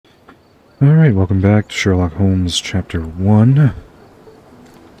Alright, welcome back to Sherlock Holmes Chapter 1.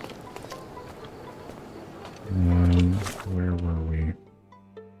 Where were we?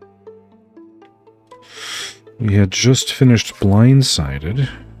 We had just finished Blindsided,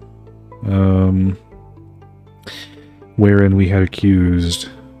 wherein we had accused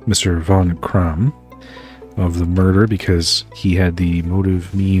Mr. von Kram of the murder because he had the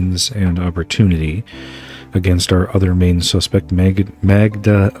motive, means, and opportunity against our other main suspect,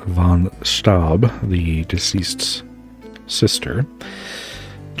 Magda von Staub, the deceased's sister.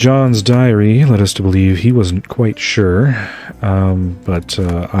 John's diary led us to believe he wasn't quite sure, but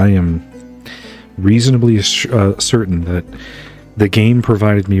I am reasonably certain that the game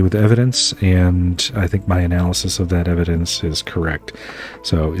provided me with evidence, and I think my analysis of that evidence is correct.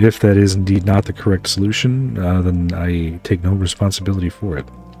 So if that is indeed not the correct solution, then I take no responsibility for it.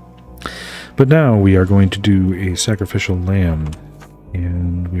 But now we are going to do a sacrificial lamb,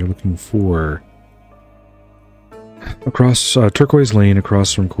 and we are looking for across Turquoise Lane,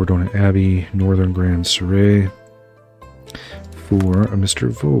 across from Cordona Abbey, Northern Grand Surrey, for a Mr.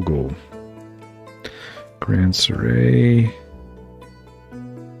 Vogel. Grand Surrey.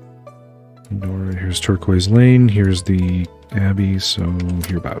 Here's Turquoise Lane, here's the Abbey, so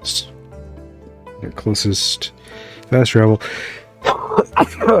hereabouts. Their closest fast travel,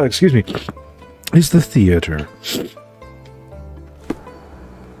 excuse me, is the theater.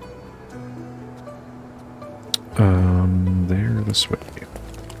 There, this way.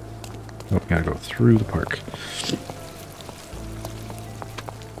 Oh, we gotta go through the park.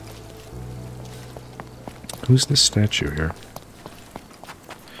 Who's this statue here?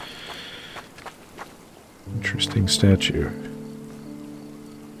 Interesting statue.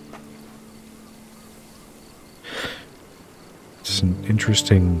 It's an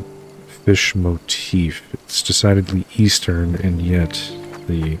interesting fish motif. It's decidedly Eastern, and yet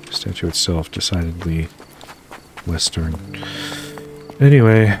the statue itself decidedly Western.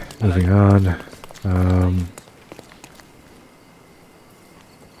 Anyway, moving on.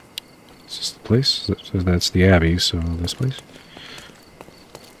 Is this the place? So that's the Abbey, so this place?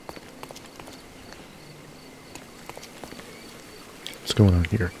 What's going on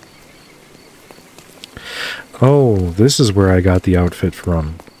here? Oh, this is where I got the outfit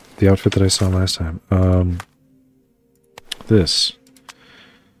from. The outfit that I saw last time. This.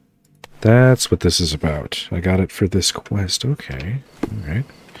 That's what this is about. I got it for this quest. Okay. Alright.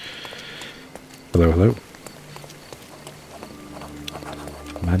 Hello, hello.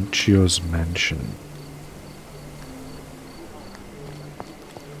 Manchio's Mansion.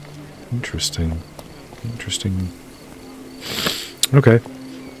 Interesting. Interesting. Okay.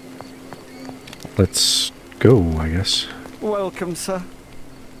 Let's go, I guess. Welcome, sir.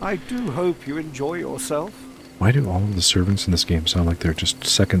 I do hope you enjoy yourself. Why do all of the servants in this game sound like they're just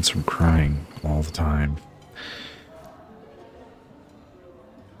seconds from crying all the time?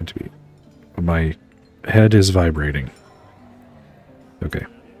 My head is vibrating. Okay,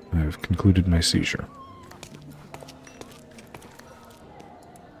 I've concluded my seizure.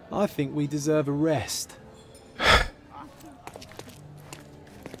 I think we deserve a rest.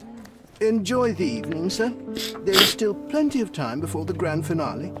 Enjoy the evening, sir. There is still plenty of time before the grand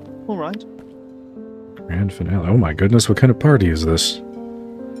finale. All right. Grand finale. Oh my goodness, what kind of party is this?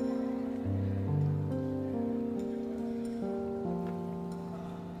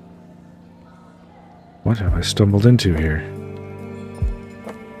 What have I stumbled into here?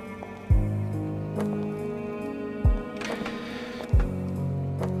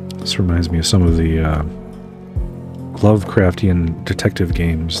 This reminds me of some of the Lovecraftian detective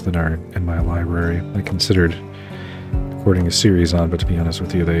games that are in my library. I considered recording a series on, but to be honest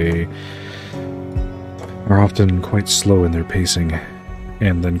with you, they are often quite slow in their pacing,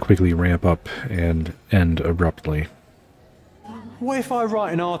 and then quickly ramp up and end abruptly. What if I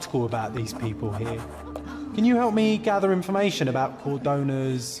write an article about these people here? Can you help me gather information about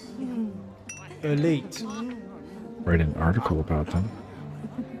Cordona's elite? Write an article about them?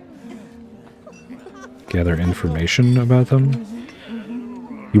 Gather information about them?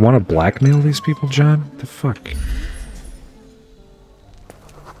 You want to blackmail these people, John? The fuck?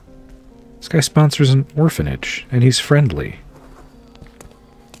 This guy sponsors an orphanage, and he's friendly.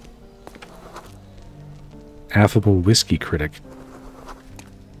 Affable whiskey critic.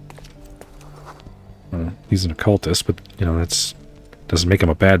 Well, he's an occultist, but, you know, that's doesn't make him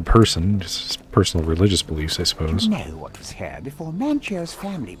a bad person. Just his personal religious beliefs, I suppose. You know what was here before Manchio's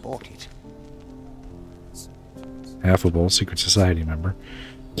family bought it. Affable secret society member.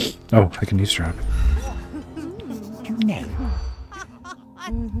 Oh, I can eavesdrop. You know.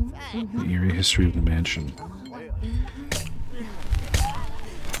 The eerie history of the mansion.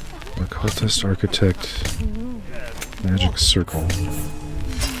 Cultist, architect, magic circle.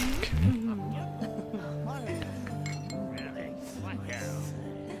 Okay.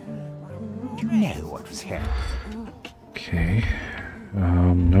 You know what was here. Okay.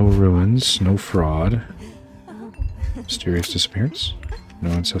 No ruins, no fraud. Mysterious disappearance.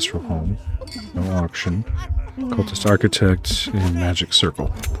 No ancestral home. No auction. Cultist architect and magic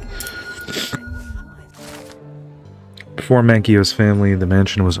circle. Before Mankio's family, the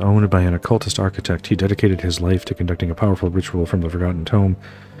mansion was owned by an occultist architect. He dedicated his life to conducting a powerful ritual from the Forgotten Tome,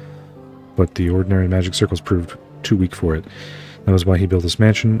 but the ordinary magic circles proved too weak for it. That was why he built this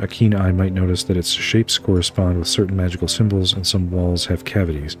mansion. A keen eye might notice that its shapes correspond with certain magical symbols, and some walls have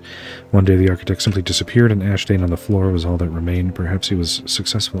cavities. One day the architect simply disappeared, and an ash stain on the floor was all that remained. Perhaps he was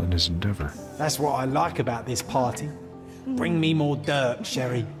successful in his endeavor. That's what I like about this party. Bring me more dirt,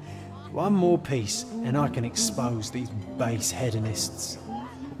 Sherry. One more piece, and I can expose these base hedonists.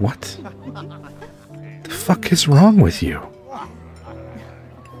 What? The fuck is wrong with you?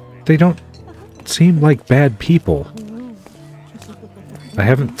 They don't seem like bad people. I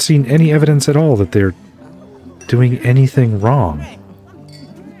haven't seen any evidence at all that they're doing anything wrong.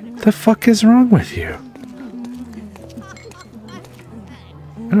 The fuck is wrong with you?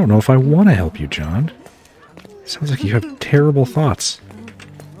 I don't know if I want to help you, John. Sounds like you have terrible thoughts.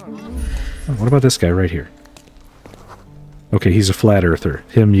 Oh, what about this guy right here? Okay, he's a flat earther.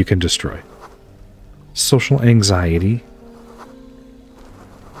 Him you can destroy. Social anxiety.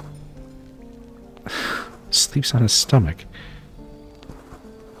 Sleeps on his stomach.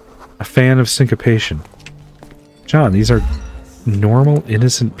 A fan of syncopation. John, these are normal,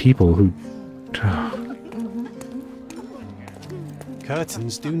 innocent people who...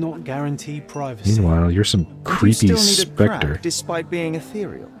 Curtains do not guarantee privacy. Meanwhile, you're some creepy specter. Despite being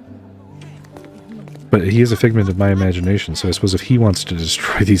ethereal. But he is a figment of my imagination, so I suppose if he wants to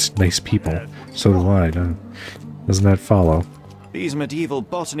destroy these nice people, so do I. Doesn't that follow? These medieval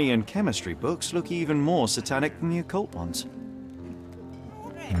botany and chemistry books look even more satanic than the occult ones.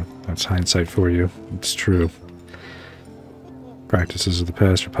 Yeah, that's hindsight for you. It's true. Practices of the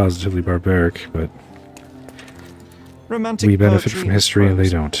past are positively barbaric, but Romantic we benefit poetry from history and they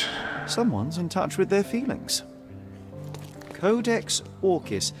prose. don't. Someone's in touch with their feelings. Codex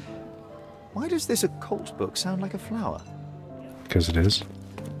Orchis. Why does this occult book sound like a flower? Because it is.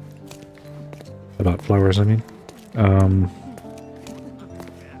 About flowers, I mean.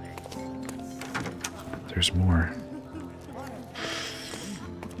 There's more.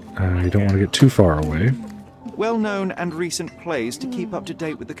 You don't want to get too far away. Well-known and recent plays to keep up to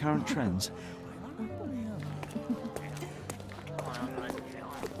date with the current trends.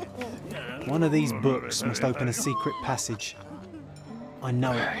 One of these books must open a secret passage. I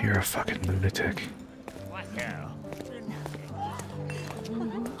know it. You're a fucking lunatic.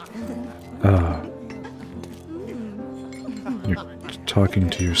 You're talking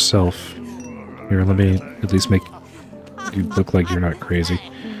to yourself. Here, let me at least make you look like you're not crazy.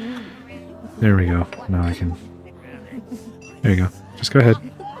 There we go. Now I can... There you go. Just go ahead.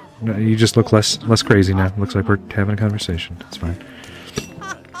 No, you just look less crazy now. Looks like we're having a conversation. It's fine.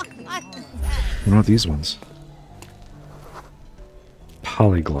 What about these ones?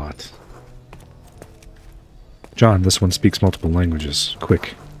 Polyglot. John, this one speaks multiple languages.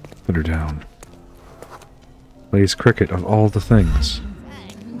 Quick, put her down. Plays cricket of all the things.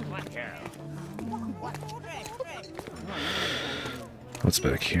 What's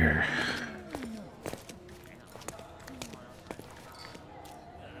back here?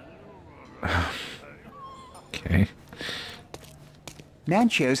 Okay.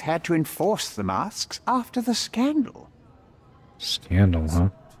 Manchos had to enforce the masks after the scandal. Scandal, huh?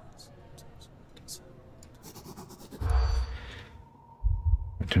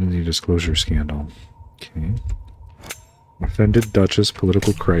 Identity disclosure scandal. Okay. Offended Duchess,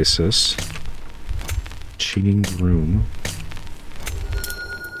 political crisis. Cheating groom.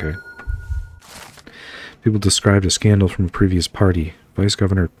 Okay. People described a scandal from a previous party. Vice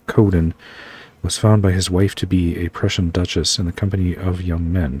Governor Coden was found by his wife to be a Prussian duchess in the company of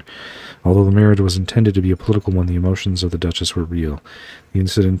young men. Although the marriage was intended to be a political one, the emotions of the duchess were real. The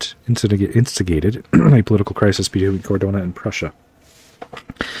incident instigated a political crisis between Cordona and Prussia.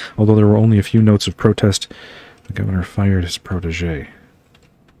 Although there were only a few notes of protest, the governor fired his protege.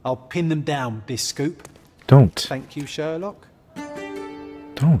 I'll pin them down with this scoop. Don't. Thank you, Sherlock.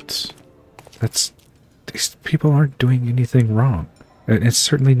 Don't. These people aren't doing anything wrong. It's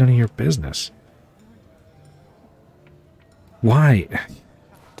certainly none of your business. Why?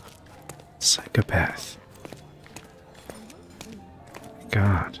 Psychopath.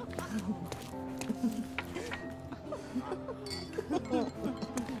 God.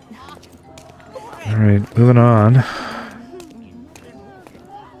 Alright, moving on.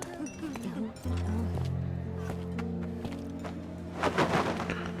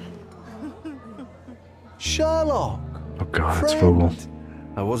 Sherlock! Oh god, it's Vogel.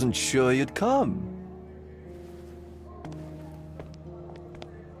 I wasn't sure you'd come.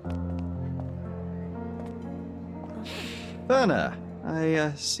 Werner,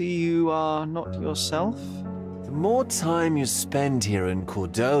 I see you are not yourself. The more time you spend here in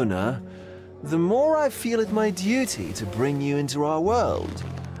Cordona, the more I feel it my duty to bring you into our world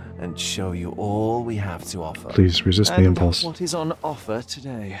and show you all we have to offer. Please resist the And impulse. what is on offer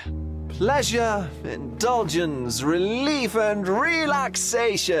today? Pleasure, indulgence, relief, and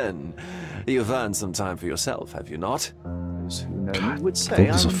relaxation. You've earned some time for yourself, have you not? Those who know me would say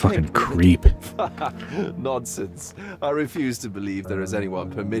Vogel's a I'm fucking incapable. creep. Nonsense. I refuse to believe there is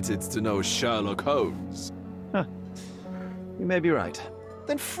anyone permitted to know Sherlock Holmes. You may be right.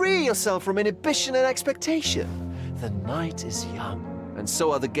 Then free yourself from inhibition and expectation. The night is young, and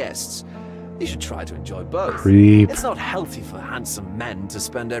so are the guests. You should try to enjoy both. Creep. It's not healthy for handsome men to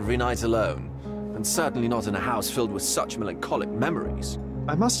spend every night alone, and certainly not in a house filled with such melancholic memories.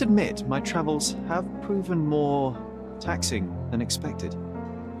 I must admit, my travels have proven more taxing than expected.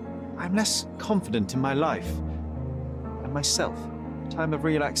 I'm less confident in my life and myself. A time of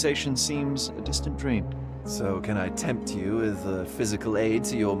relaxation seems a distant dream. So can I tempt you with a physical aid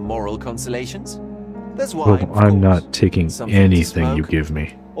to your moral consolations? There's wine, Vogel, of I'm course. not taking Something to anything you smoke? give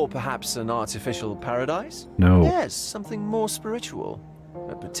me. Or perhaps an artificial paradise? No. Yes, something more spiritual.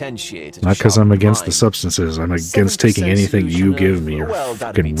 A potentiator. Not because I'm against the substances. I'm against taking anything you give me, you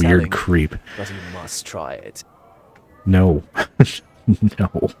fucking weird creep. But you must try it. No.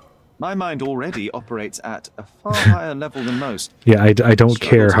 No. My mind already operates at a far higher level than most. Yeah, I don't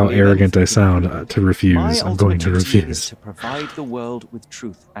care how Struggles with arrogant I anything sound different. to refuse. My I'm going ultimate to duty is refuse. to provide the world with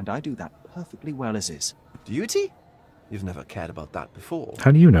truth, and I do that perfectly well as is. Duty? You've never cared about that before.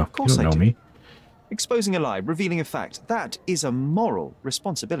 How do you know? You course don't I know do. me. Exposing a lie, revealing a fact, that is a moral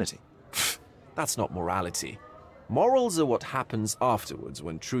responsibility. That's not morality. Morals are what happens afterwards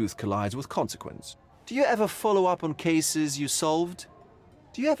when truth collides with consequence. Do you ever follow up on cases you solved?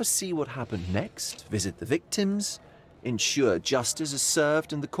 Do you ever see what happened next? Visit the victims? Ensure justice is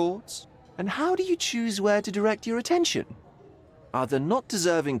served in the courts? And how do you choose where to direct your attention? Are there not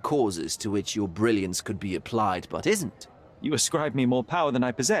deserving causes to which your brilliance could be applied but isn't? You ascribe me more power than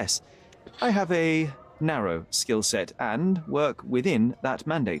I possess. I have a narrow skill set and work within that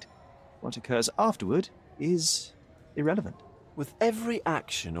mandate. What occurs afterward is irrelevant. With every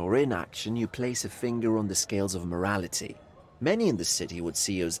action or inaction, you place a finger on the scales of morality. Many in the city would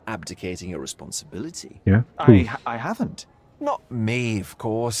see you as abdicating your responsibility. Yeah? Who? I haven't. Not me, of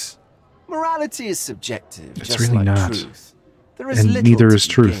course. Morality is subjective, It's just really like not. truth. There is And little neither to is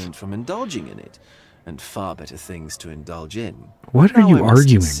be truth. gained from indulging in it, and far better things to indulge in. What are Now you I must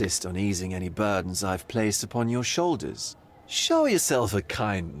arguing? insist on easing any burdens I've placed upon your shoulders. Show yourself a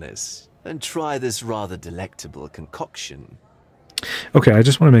kindness, and try this rather delectable concoction. Okay, I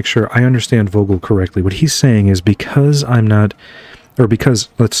just want to make sure I understand Vogel correctly. What he's saying is because I'm not, or because,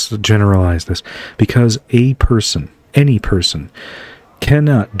 let's generalize this, because a person, any person,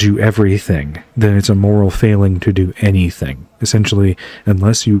 cannot do everything, then it's a moral failing to do anything. Essentially,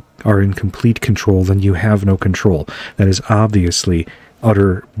 unless you are in complete control, then you have no control. That is obviously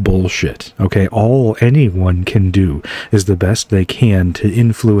utter bullshit. Okay, all anyone can do is the best they can to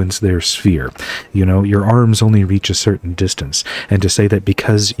influence their sphere. You know, your arms only reach a certain distance, and to say that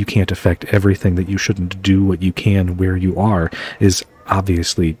because you can't affect everything that you shouldn't do what you can where you are is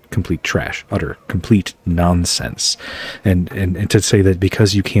obviously complete trash, utter complete nonsense. And to say that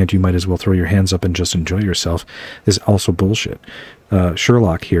because you can't, you might as well throw your hands up and just enjoy yourself is also bullshit.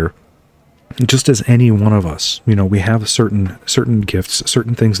 Sherlock here, just as any one of us, you know, we have certain gifts,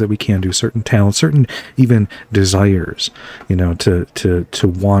 certain things that we can do, certain talents, certain even desires, you know, to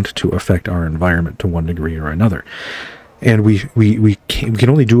want to affect our environment to one degree or another. And we can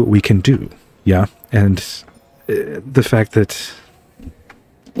only do what we can do. Yeah. And the fact that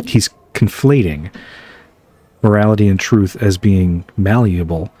he's conflating morality and truth as being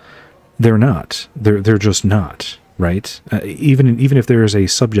malleable, they're not. They're just not. Right? Even if there is a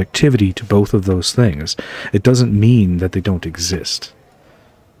subjectivity to both of those things, it doesn't mean that they don't exist.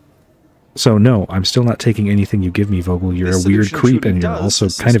 So no, I'm still not taking anything you give me, Vogel. You're This a weird solution creep, truly and you're does also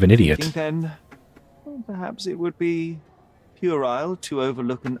assist kind of an me idiot. thinking, Then, well, perhaps it would be puerile to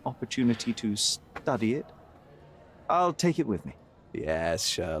overlook an opportunity to study it. I'll take it with me. Yes,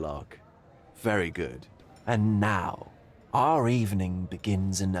 Sherlock. Very good. And now, our evening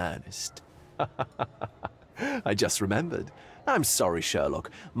begins in earnest. I just remembered. I'm sorry,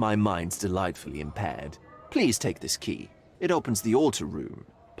 Sherlock. My mind's delightfully impaired. Please take this key. It opens the altar room,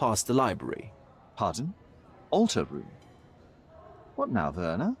 past the library. Pardon? Altar room? What now,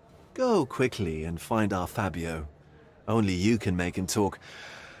 Werner? Go quickly and find our Fabio. Only you can make him talk.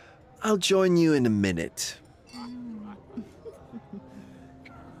 I'll join you in a minute.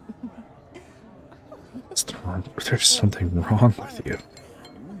 There's something wrong with you.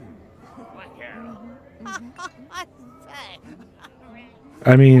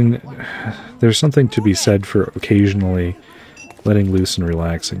 I mean, there's something to be said for occasionally letting loose and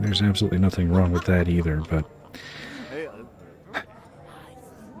relaxing. There's absolutely nothing wrong with that either, but...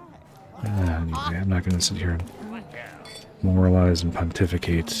 Anyway, I'm not going to sit here and moralize and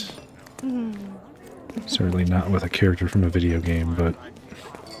pontificate. Certainly not with a character from a video game, but...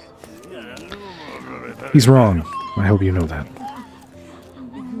 He's wrong. I hope you know that.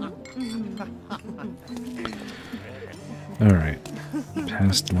 Alright.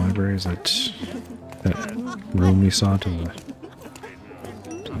 Past the library, is that room we saw to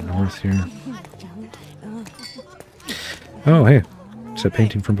the north here? Oh, hey. It's that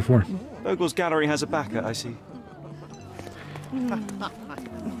painting from before. Vogel's gallery has a backer, I see.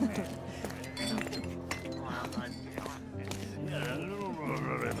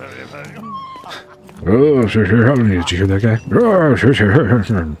 Oh, sure. Did you hear that guy? Oh,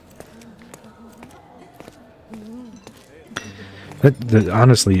 sure. That,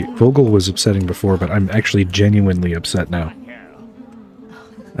 honestly, Vogel was upsetting before, but I'm actually genuinely upset now.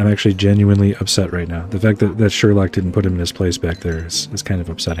 I'm actually genuinely upset right now. The fact that Sherlock didn't put him in his place back there is kind of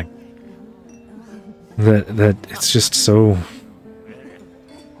upsetting. That it's just so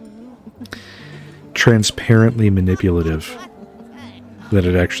transparently manipulative that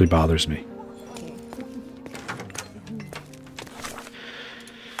it actually bothers me.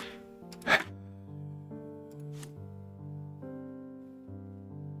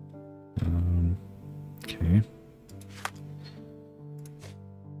 Okay.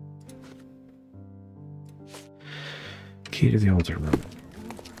 Key to the altar room.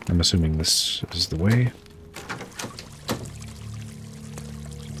 I'm assuming this is the way.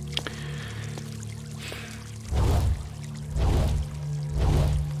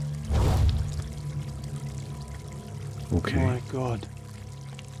 Okay. My God.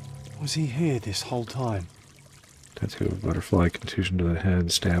 Was he here this whole time? Tattoo of butterfly, contusion to the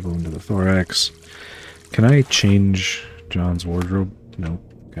head, stab wound to the thorax. Can I change John's wardrobe? No.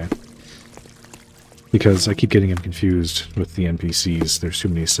 Okay. Because I keep getting him confused with the NPCs. There's too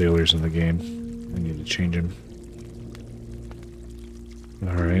many sailors in the game. I need to change him.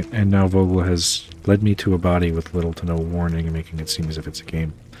 Alright, and now Vogel has led me to a body with little to no warning and making it seem as if it's a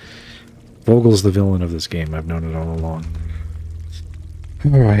game. Vogel's the villain of this game. I've known it all along.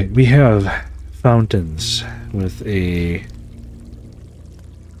 Alright, we have fountains with a...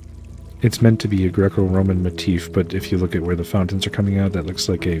 It's meant to be a Greco-Roman motif, but if you look at where the fountains are coming out, that looks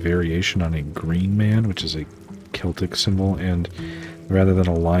like a variation on a green man, which is a Celtic symbol, and rather than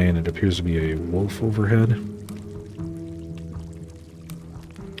a lion, it appears to be a wolf overhead.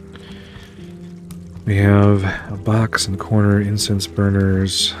 We have a box in the corner, incense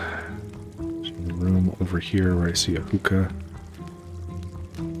burners, a room over here where I see a hookah.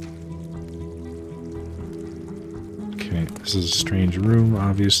 Okay, this is a strange room,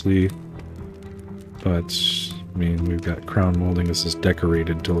 obviously. But, I mean, we've got crown molding. This is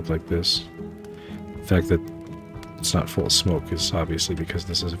decorated to look like this. The fact that it's not full of smoke is obviously because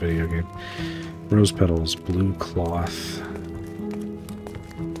this is a video game. Rose petals, blue cloth.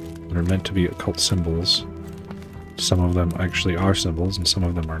 They're meant to be occult symbols. Some of them actually are symbols, and some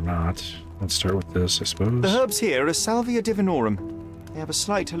of them are not. Let's start with this, I suppose. The herbs here are Salvia divinorum. They have a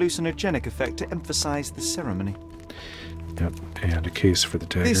slight hallucinogenic effect to emphasize the ceremony. Yep, and a case for the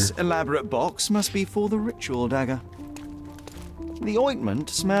dagger. This elaborate box must be for the ritual dagger. The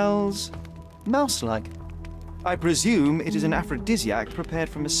ointment smells mouse-like. I presume it is an aphrodisiac prepared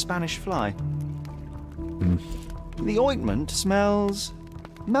from a Spanish fly. The ointment smells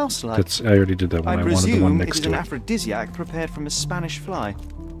mouse-like. I already did that one. I wanted the one next to it. I presume it is an aphrodisiac prepared from a Spanish fly.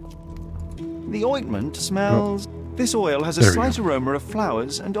 The ointment smells... Oh. This oil has a slight aroma of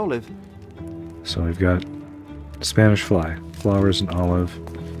flowers and olive. So we've got Spanish fly, flowers and olive,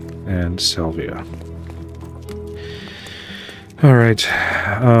 and salvia. Alright,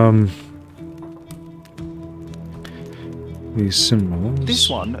 these symbols... This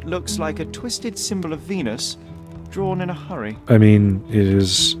one looks like a twisted symbol of Venus, drawn in a hurry. I mean, it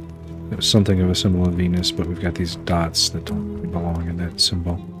is something of a symbol of Venus, but we've got these dots that don't belong in that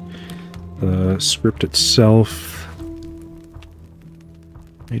symbol. The script itself...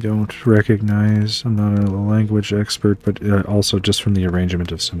 I don't recognize. I'm not a language expert, but also just from the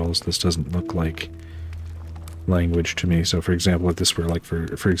arrangement of symbols, this doesn't look like language to me. So, for example, if this were like,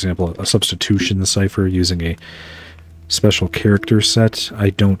 for example, a substitution cipher using a special character set, I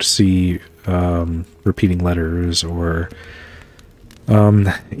don't see repeating letters or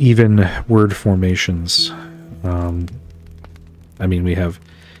even word formations. I mean, we have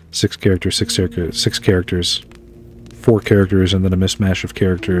 6 characters, 4 characters, and then a mismatch of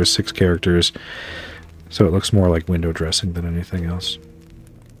characters, 6 characters. So it looks more like window dressing than anything else.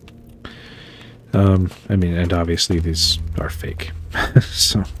 I mean, and obviously these are fake,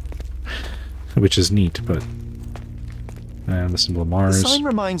 so, which is neat, but, and the symbol of Mars. The sign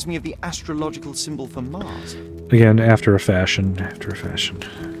reminds me of the astrological symbol for Mars. Again, after a fashion.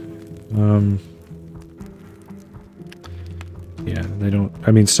 Yeah, they don't,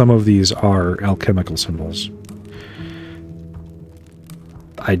 I mean, some of these are alchemical symbols.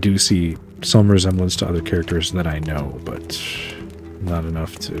 I do see some resemblance to other characters that I know, but not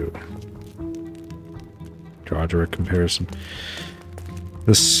enough to draw a direct comparison.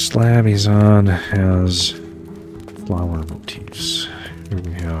 The slab he's on has flower motifs. Here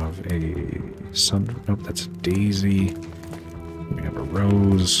we have a sun. Nope, that's a daisy. We have a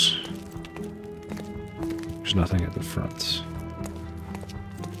rose. There's nothing at the front.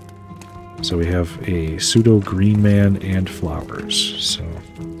 So we have a pseudo green man and flowers. So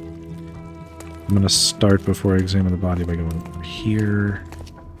I'm going to start before I examine the body by going over here.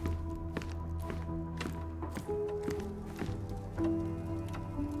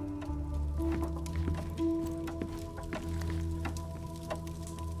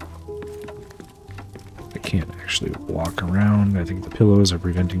 I can't actually walk around. I think the pillows are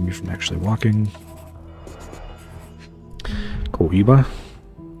preventing me from actually walking. Cohiba.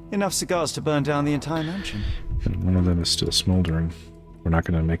 Enough cigars to burn down the entire mansion. And one of them is still smoldering. We're not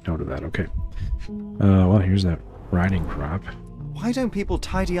going to make note of that, okay. Well, here's that riding crop. Why don't people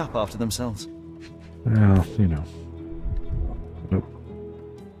tidy up after themselves? Well, you know. Nope.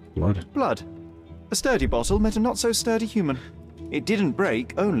 Blood. Blood. A sturdy bottle met a not-so-sturdy human. It didn't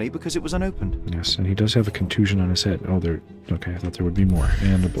break only because it was unopened. Yes, and he does have a contusion on his head. Oh, there... Okay, I thought there would be more.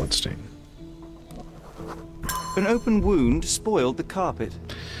 And a bloodstain. An open wound spoiled the carpet.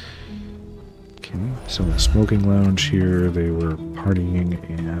 Okay, so in the smoking lounge here, they were partying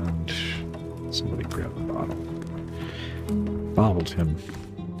and somebody grabbed the bottle. Bottled him.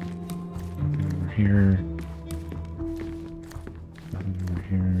 Nothing over here. Nothing over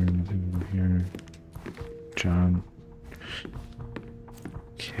here. Nothing over here. John.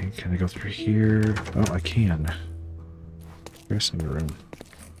 Okay, can I go through here? Oh, I can. Dressing room.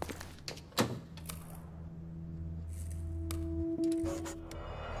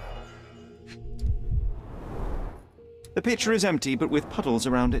 The pitcher is empty, but with puddles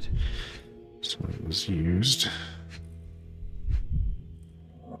around it. So it was used.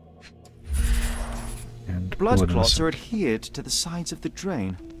 And Blood clots are adhered to the sides of the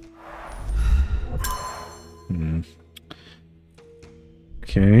drain. Hmm.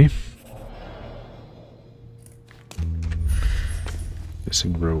 Okay.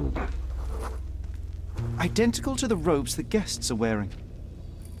 Missing robe. Identical to the robes the guests are wearing.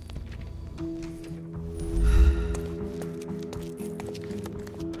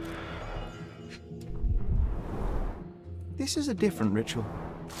 This is a different ritual.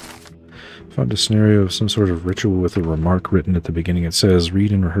 Found a scenario of some sort of ritual with a remark written at the beginning. It says,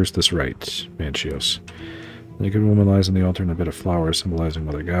 read and rehearse this rite, Manchios. The naked woman lies on the altar in a bed of flowers, symbolizing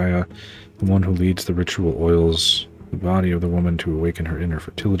Mother Gaia. The one who leads the ritual oils the body of the woman to awaken her inner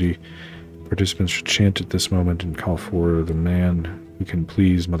fertility. Participants should chant at this moment and call for the man who can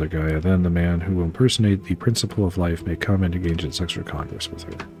please Mother Gaia. Then the man who will impersonate the principle of life may come and engage in sexual congress with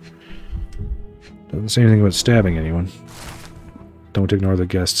her. Doesn't say anything about stabbing anyone. Don't ignore the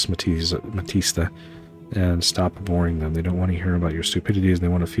guests, Matista, and stop boring them. They don't want to hear about your stupidities. They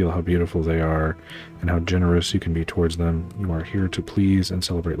want to feel how beautiful they are and how generous you can be towards them. You are here to please and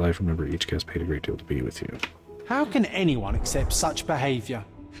celebrate life. Remember, each guest paid a great deal to be with you. How can anyone accept such behaviour?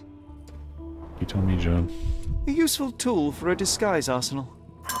 You tell me, John. A useful tool for a disguise arsenal.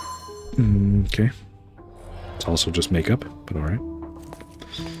 Okay. It's also just makeup, but alright.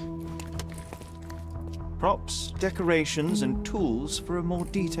 Props, decorations, and tools for a more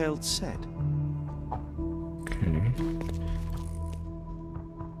detailed set. Okay.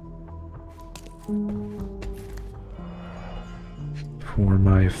 For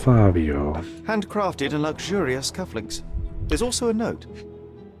my Fabio. Handcrafted and luxurious cufflinks. There's also a note.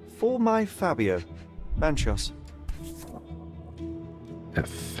 For my Fabio. Banchos.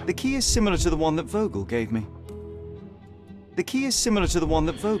 F. The key is similar to the one that Vogel gave me. The key is similar to the one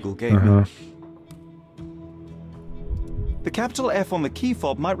that Vogel gave me. The capital F on the key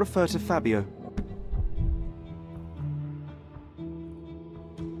fob might refer to Fabio.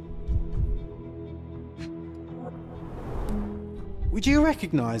 Would you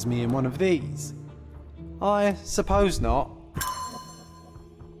recognize me in one of these? I suppose not.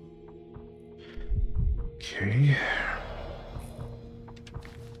 Okay.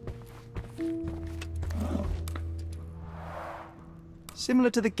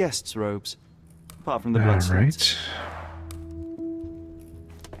 Similar to the guest's robes, apart from the bloodstains.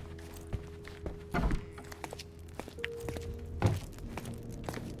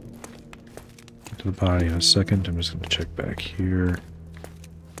 To the body in a second. I'm just going to check back here.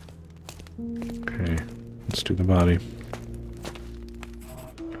 Okay, let's do the body.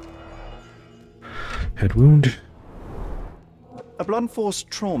 Head wound. A blunt-force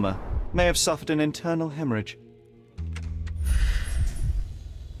trauma may have suffered an internal hemorrhage.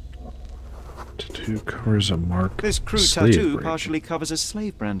 Tattoo covers a mark. This crude slave tattoo break. partially covers a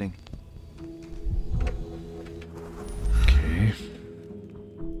slave branding. Okay.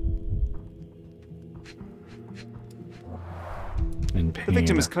 In pain. The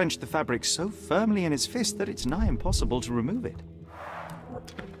victim has clenched the fabric so firmly in his fist that it's nigh impossible to remove it.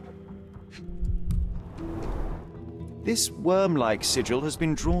 This worm-like sigil has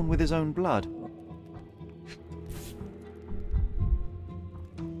been drawn with his own blood.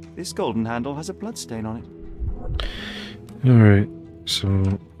 This golden handle has a bloodstain on it. Alright, so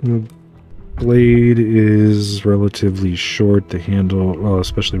the blade is relatively short. The handle, well,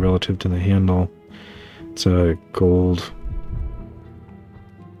 especially relative to the handle, it's a gold.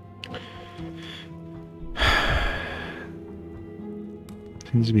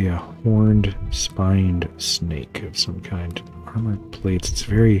 Seems to be a horned, spined snake of some kind. Armored plates. It's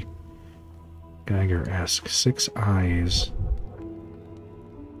very Geiger-esque. 6 eyes.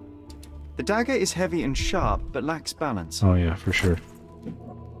 The dagger is heavy and sharp, but lacks balance. Oh yeah, for sure.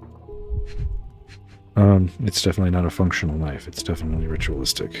 It's definitely not a functional knife. It's definitely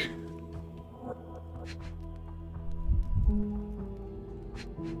ritualistic.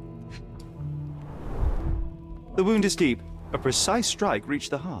 The wound is deep. A precise strike reached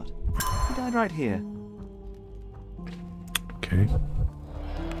the heart. He died right here. Okay.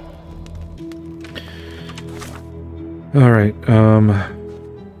 Alright,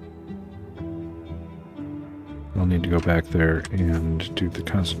 I'll need to go back there and do the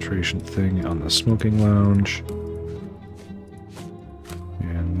concentration thing on the smoking lounge.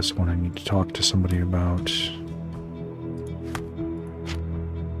 And this one I need to talk to somebody about.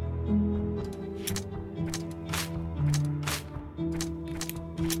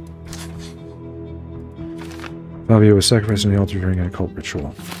 Fabio was sacrificed on the altar during an occult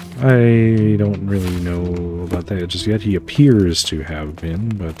ritual. I don't really know about that just yet. He appears to have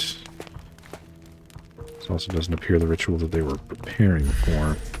been, but it also doesn't appear the ritual that they were preparing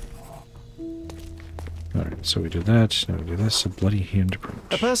for. Alright, so we did that. Now we do this. A bloody handprint.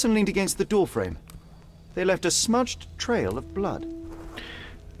 A person leaned against the doorframe. They left a smudged trail of blood.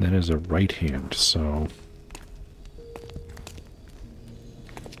 That is a right hand, so...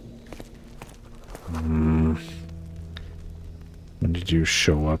 When did you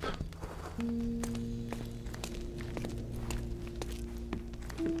show up?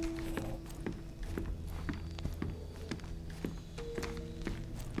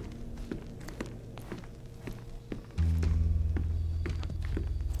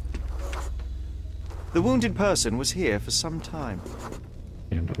 The wounded person was here for some time.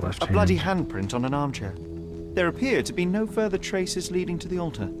 And a left A hand. bloody handprint on an armchair. There appear to be no further traces leading to the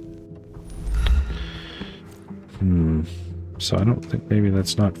altar. So I don't think maybe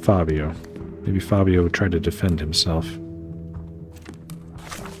that's not Fabio. Maybe Fabio tried to defend himself.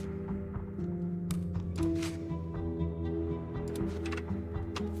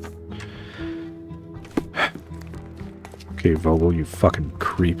 Okay, Vogel, you fucking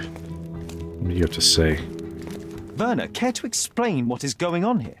creep. What do you have to say? Werner, care to explain what is going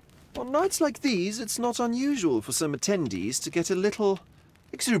on here? On nights like these, it's not unusual for some attendees to get a little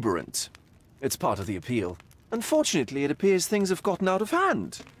exuberant. It's part of the appeal. Unfortunately, it appears things have gotten out of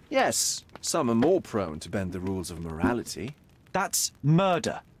hand. Yes, some are more prone to bend the rules of morality. That's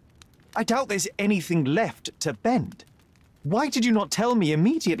murder. I doubt there's anything left to bend. Why did you not tell me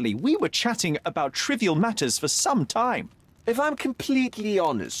immediately? We were chatting about trivial matters for some time. If I'm completely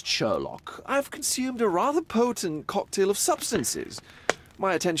honest, Sherlock, I've consumed a rather potent cocktail of substances.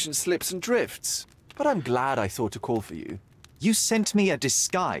 My attention slips and drifts. But I'm glad I thought to call for you. You sent me a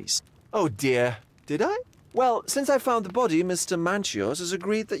disguise. Oh dear, did I? Well, since I found the body, Mr. Manchios has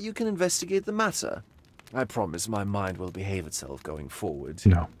agreed that you can investigate the matter. I promise my mind will behave itself going forward.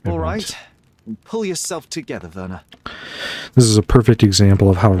 No. it All won't. right. Pull yourself together, Werner. This is a perfect example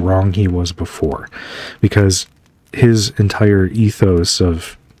of how wrong he was before, because his entire ethos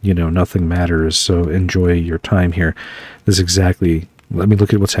of, nothing matters, so enjoy your time here, is exactly, let me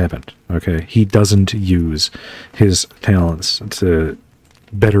look at what's happened, okay? He doesn't use his talents to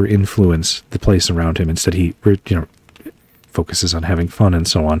better influence the place around him. Instead, he, focuses on having fun and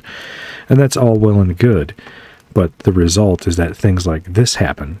so on. And that's all well and good, but the result is that things like this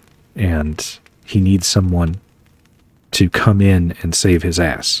happen, and he needs someone to come in and save his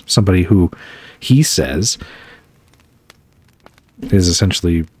ass. Somebody who he says is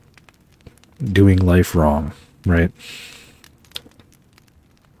essentially doing life wrong, right?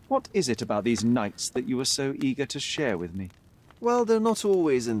 What is it about these nights that you were so eager to share with me? Well, they're not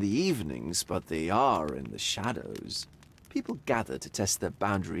always in the evenings, but they are in the shadows. People gather to test their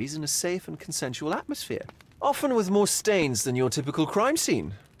boundaries in a safe and consensual atmosphere, often with more stains than your typical crime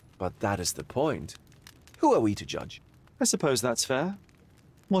scene. But that is the point. Who are we to judge? I suppose that's fair.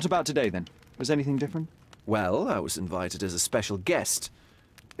 What about today, then? Was anything different? Well, I was invited as a special guest.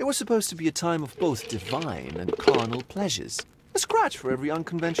 It was supposed to be a time of both divine and carnal pleasures. A scratch for every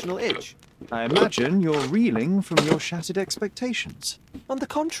unconventional itch. I imagine you're reeling from your shattered expectations. On the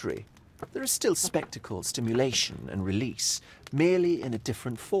contrary, there is still spectacle, stimulation, and release, merely in a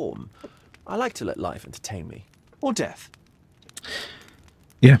different form. I like to let life entertain me. Or death.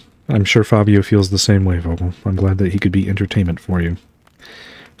 Yeah, I'm sure Fabio feels the same way, Vogel. I'm glad that he could be entertainment for you.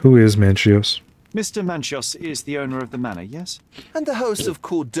 Who is Manchios? Mr. Manchios is the owner of the manor, yes? And the host of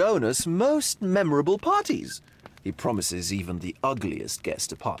Cordona's most memorable parties. He promises even the ugliest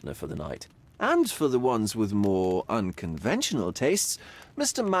guest a partner for the night. And for the ones with more unconventional tastes,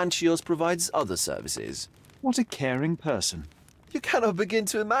 Mr. Manchios provides other services. What a caring person. You cannot begin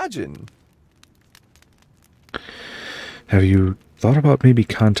to imagine. Have you thought about maybe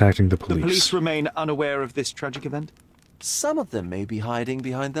contacting the The police? police remain unaware of this tragic event? Some of them may be hiding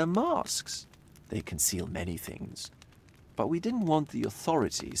behind their masks. They conceal many things. But we didn't want the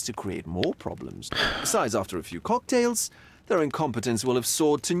authorities to create more problems. Besides, after a few cocktails, their incompetence will have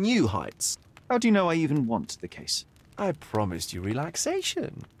soared to new heights. How do you know I even want the case? I promised you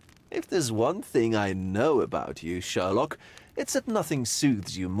relaxation. If there's one thing I know about you, Sherlock, it's that nothing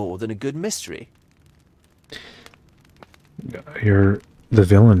soothes you more than a good mystery. You're the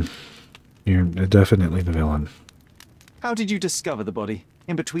villain. You're definitely the villain. How did you discover the body?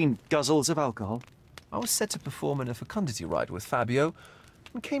 In between guzzles of alcohol? I was set to perform in a fecundity rite with Fabio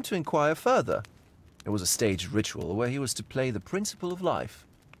and came to inquire further. It was a staged ritual where he was to play the principle of life.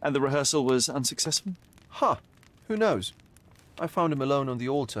 And the rehearsal was unsuccessful? Huh. Who knows? I found him alone on the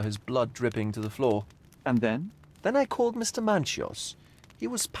altar, his blood dripping to the floor. And then? Then I called Mr. Manchios. He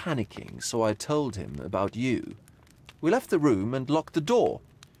was panicking, so I told him about you. We left the room and locked the door.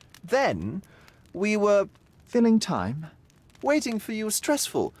 Then we were Filling time? waiting for you was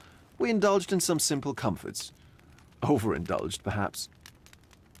stressful. We indulged in some simple comforts. Overindulged, perhaps.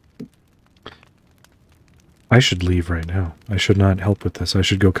 I should leave right now. I should not help with this. I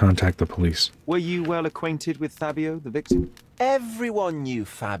should go contact the police. Were you well acquainted with Fabio, the victim? Everyone knew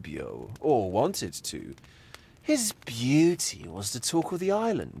Fabio, or wanted to. His beauty was the talk of the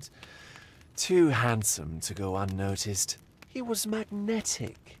island. Too handsome to go unnoticed. He was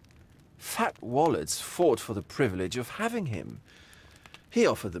magnetic. Fat wallets fought for the privilege of having him. He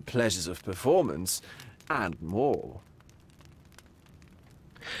offered the pleasures of performance, and more.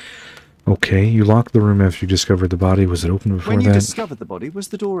 Okay, you locked the room after you discovered the body. Was it open before When you that? discovered the body, was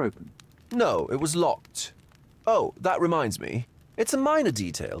the door open? No, it was locked. Oh, that reminds me. It's a minor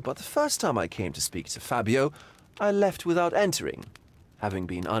detail, but the first time I came to speak to Fabio, I left without entering, having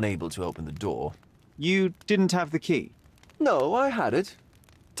been unable to open the door. You didn't have the key? No, I had it.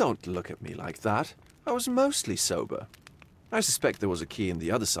 Don't look at me like that. I was mostly sober. I suspect there was a key in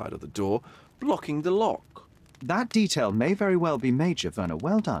the other side of the door, blocking the lock. That detail may very well be major, Werner.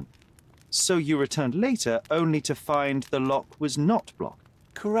 Well done. So you returned later only to find the lock was not blocked?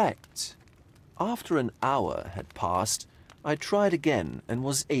 Correct. After an hour had passed, I tried again and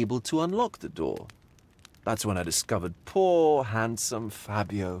was able to unlock the door. That's when I discovered poor, handsome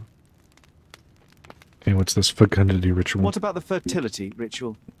Fabio. Okay, what's this fecundity ritual? What about the fertility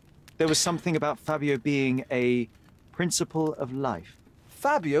ritual? There was something about Fabio being a principle of life.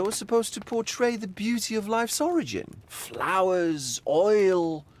 Fabio was supposed to portray the beauty of life's origin. Flowers,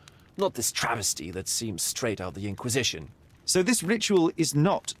 oil. Not this travesty that seems straight out of the Inquisition. So this ritual is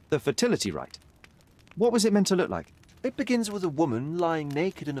not the fertility rite. What was it meant to look like? It begins with a woman lying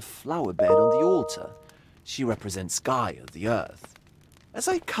naked in a flower bed on the altar. She represents Gaia, the earth. As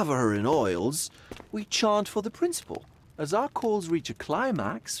I cover her in oils, we chant for the principal. As our calls reach a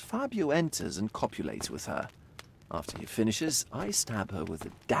climax, Fabio enters and copulates with her. After he finishes, I stab her with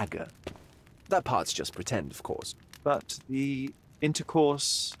a dagger. That part's just pretend, of course. But the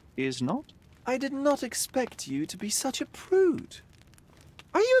intercourse is not? I did not expect you to be such a prude.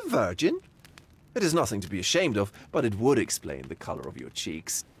 Are you a virgin? It is nothing to be ashamed of, but it would explain the color of your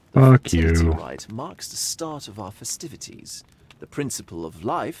cheeks. The Fuck you. fertility rite marks the start of our festivities. The principle of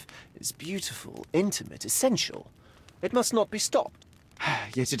life is beautiful, intimate, essential. It must not be stopped.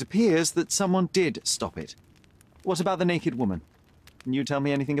 Yet it appears that someone did stop it. What about the naked woman? Can you tell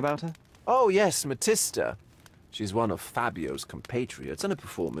me anything about her? Oh yes, Matista. She's one of Fabio's compatriots and a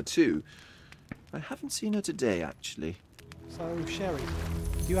performer too. I haven't seen her today, actually. So, Sherry,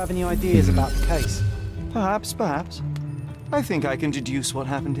 do you have any ideas about the case? Perhaps, perhaps. I think I can deduce what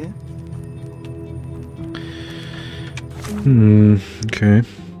happened here. Okay.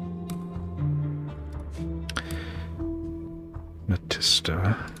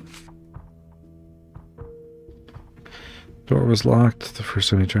 Matista. Door was locked. The first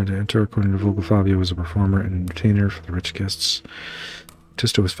time he tried to enter, according to Vogel, Fabio was a performer and entertainer for the rich guests.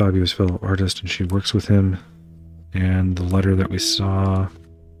 Matista was Fabio's fellow artist, and she works with him. And the letter that we saw,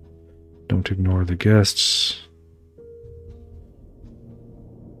 don't ignore the guests.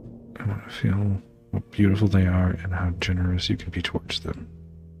 I want to feel how beautiful they are and how generous you can be towards them.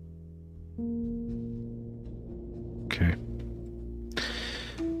 Okay.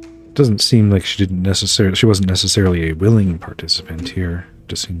 Doesn't seem like she wasn't necessarily a willing participant here.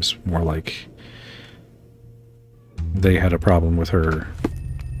 Just seems more like they had a problem with her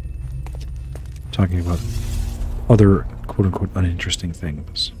talking about other quote-unquote uninteresting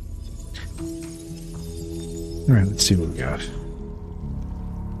things. Alright, let's see what we got.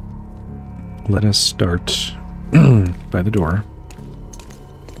 Let us start by the door.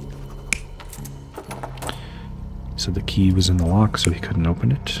 So the key was in the lock, so he couldn't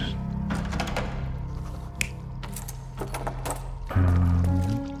open it.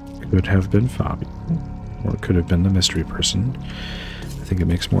 Could have been Fabio, or it could have been the mystery person. I think it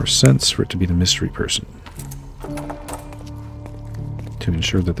makes more sense for it to be the mystery person, to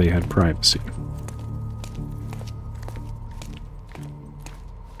ensure that they had privacy.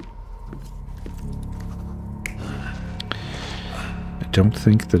 I don't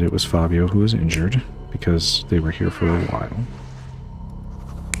think that it was Fabio who was injured, because they were here for a while.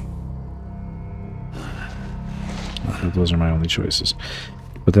 Those are my only choices.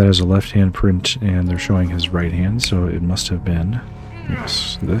 But that is a left hand print, and they're showing his right hand, so it must have been,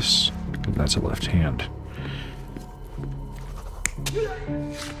 yes, this, because that's a left hand.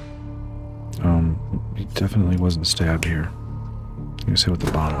 He definitely wasn't stabbed here. Let me say with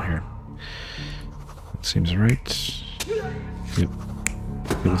the bottle here. That seems right. Yep.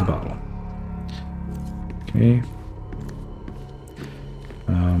 It was a bottle. Okay.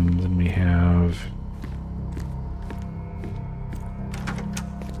 Then we have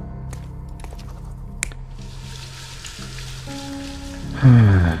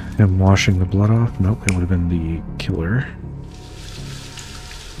him washing the blood off. Nope, it would have been the killer.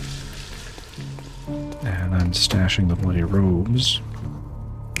 And then stashing the bloody robes.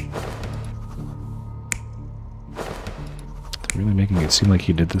 Really making it seem like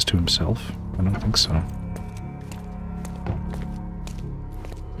he did this to himself? I don't think so.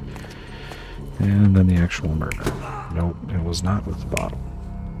 And then the actual murder. Nope, it was not with the bottle.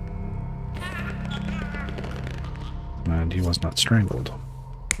 And he was not strangled.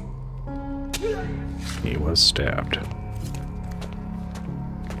 He was stabbed. I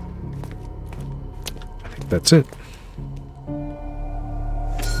think that's it.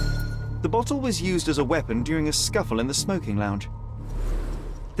 The bottle was used as a weapon during a scuffle in the smoking lounge.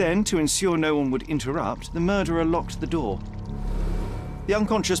 Then, to ensure no one would interrupt, the murderer locked the door. The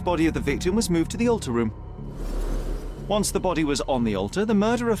unconscious body of the victim was moved to the altar room. Once the body was on the altar, the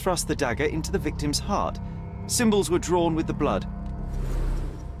murderer thrust the dagger into the victim's heart. Symbols were drawn with the blood.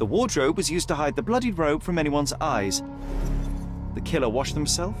 The wardrobe was used to hide the bloodied robe from anyone's eyes. The killer washed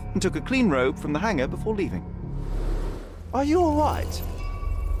himself and took a clean robe from the hanger before leaving. Are you all right?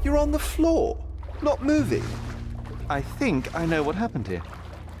 You're on the floor, not moving. I think I know what happened here.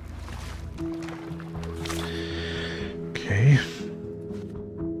 Okay.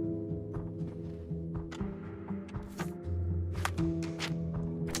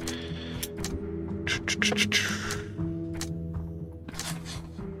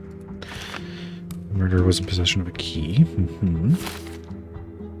 Murder was in possession of a key.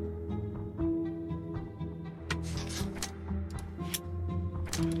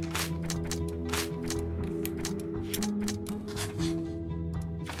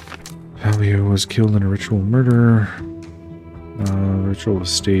 Fabio was killed in a ritual murder. The ritual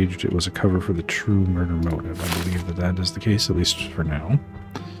was staged. It was a cover for the true murder motive. I believe that that is the case, at least for now.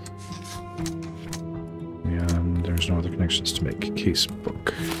 And there's no other connections to make. Case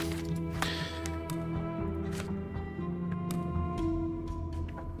book.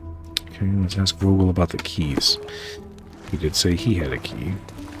 Okay, let's ask Vogel about the keys. He did say he had a key.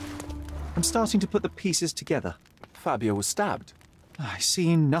 I'm starting to put the pieces together. Fabio was stabbed. I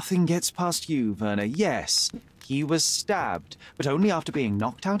see nothing gets past you, Werner. Yes, he was stabbed, but only after being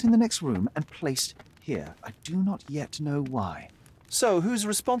knocked out in the next room and placed here. I do not yet know why. So, who's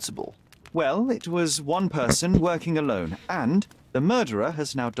responsible? Well, it was one person working alone, and the murderer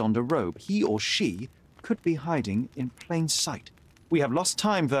has now donned a robe. He or she could be hiding in plain sight. We have lost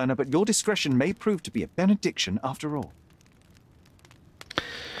time, Werner, but your discretion may prove to be a benediction after all.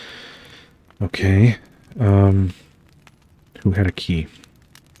 Okay. Who had a key?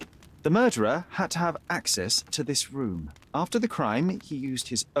 The murderer had to have access to this room. After the crime, he used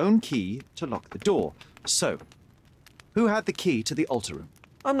his own key to lock the door. So, who had the key to the altar room?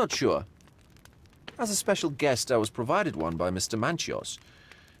 I'm not sure. As a special guest, I was provided one by Mr. Manchios.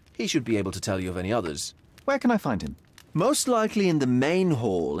 He should be able to tell you of any others. Where can I find him? Most likely in the main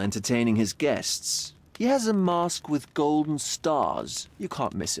hall, entertaining his guests. He has a mask with golden stars. You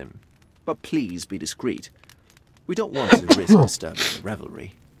can't miss him. But please be discreet. We don't want to risk disturbing the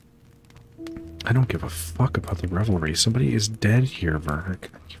revelry. I don't give a fuck about the revelry. Somebody is dead here, Werner.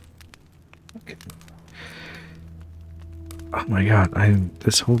 Okay. Oh my god,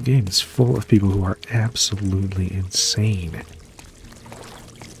 this whole game is full of people who are absolutely insane.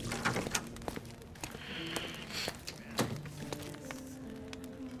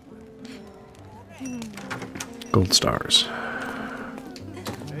 Gold stars.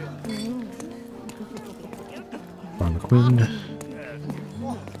 Harlequin.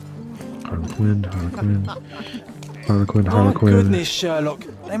 Harlequin, Harlequin. Harlequin, Oh Harlequin. goodness, Sherlock.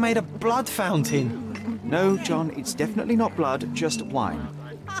 They made a blood fountain. No, John, it's definitely not blood, just wine.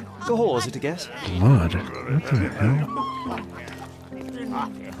 The whore, is it a guess? Blood? What the hell?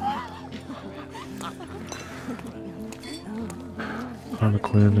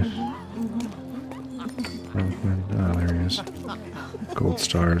 Harlequin. Harlequin. Ah, there he is. Gold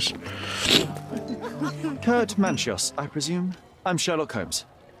stars. Kurt Manchios, I presume. I'm Sherlock Holmes.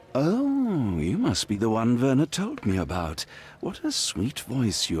 Oh, you must be the one Werner told me about. What a sweet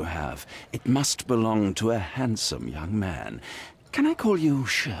voice you have. It must belong to a handsome young man. Can I call you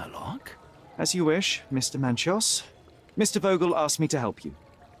Sherlock? As you wish, Mr. Manchios. Mr. Vogel asked me to help you.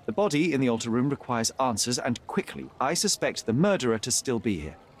 The body in the altar room requires answers, and quickly. I suspect the murderer to still be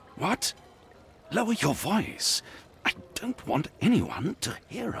here. What? Lower your voice. I don't want anyone to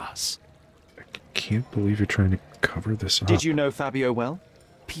hear us. I can't believe you're trying to cover this up. Did you know Fabio well?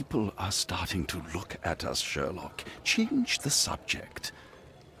 People are starting to look at us, Sherlock. Change the subject.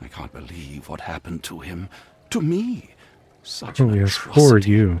 I can't believe what happened to him. To me. Such Oh an yes, poor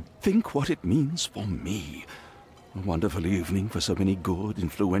atrocity. you. Think what it means for me. A wonderful evening for so many good,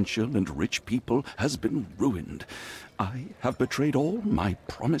 influential, and rich people has been ruined. I have betrayed all my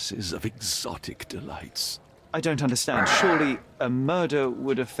promises of exotic delights. I don't understand. Surely a murder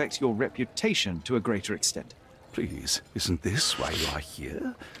would affect your reputation to a greater extent. Please, isn't this why you are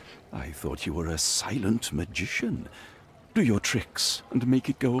here? I thought you were a silent magician. Do your tricks and make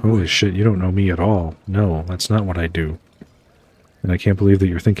it go away. Holy shit, you don't know me at all. No, that's not what I do. And I can't believe that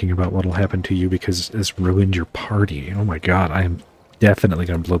you're thinking about what'll happen to you because it's ruined your party. Oh my god, I am definitely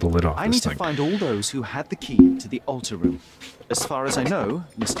going to blow the lid off I this need thing. to find all those who had the key to the altar room. As far as I know,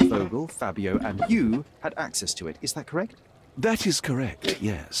 Mr. Vogel, Fabio, and you had access to it. Is that correct? That is correct,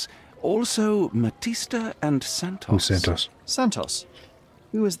 yes. Also, Matista and Santos. Who's Santos? Santos.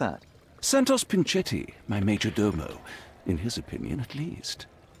 Who is that? Santos Pinchetti, my major domo. In his opinion, at least.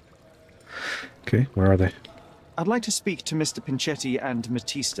 Okay, where are they? I'd like to speak to Mr. Pinchetti and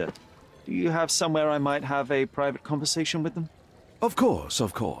Matista. Do you have somewhere I might have a private conversation with them? Of course,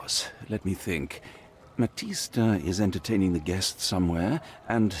 of course. Let me think. Matista is entertaining the guests somewhere,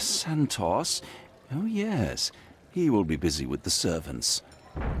 and Santos... Oh, yes. He will be busy with the servants.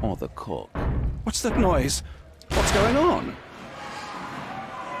 Or the cook. What's that noise? What's going on?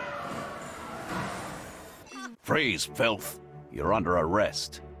 Freeze, filth. You're under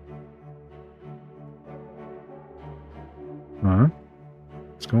arrest. Huh?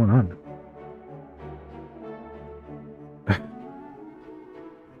 What's going on?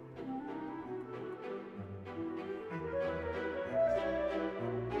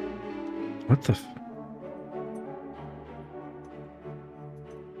 What the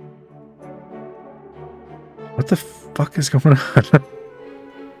What the fuck is going on?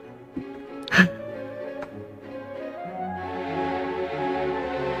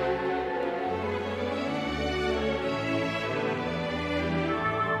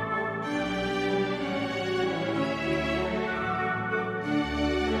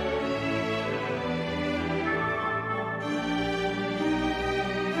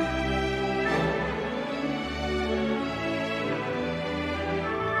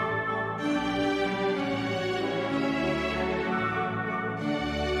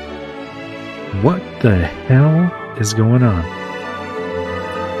 What the hell is going on?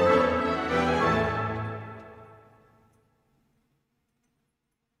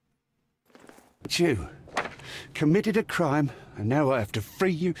 It's you. Committed a crime, and now I have to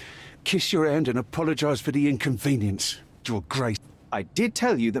free you, kiss your hand, and apologise for the inconvenience. Your Grace. I did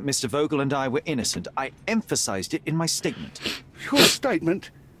tell you that Mr. Vogel and I were innocent. I emphasized it in my statement. Your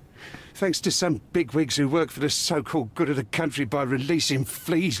statement? Thanks to some bigwigs who work for the so-called good of the country by releasing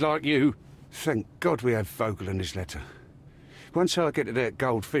fleas like you. Thank God we have Vogel in this letter. Once I get to that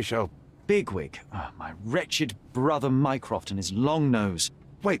goldfish, I'll... Bigwig? Oh, my wretched brother Mycroft and his long nose.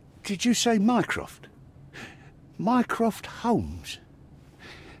 Wait, did you say Mycroft? Mycroft Holmes?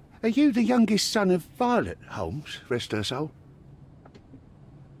 Are you the youngest son of Violet Holmes, rest her soul?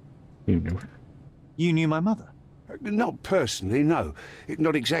 You knew her. You knew my mother? Not personally, no.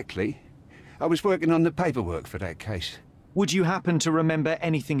 Not exactly. I was working on the paperwork for that case. Would you happen to remember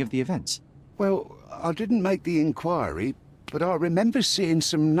anything of the events? Well, I didn't make the inquiry, but I remember seeing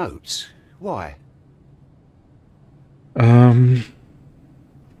some notes. Why? Tell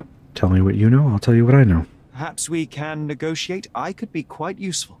me what you know, I'll tell you what I know. Perhaps we can negotiate. I could be quite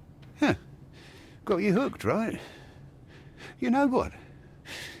useful. Huh. Got you hooked, right? You know what?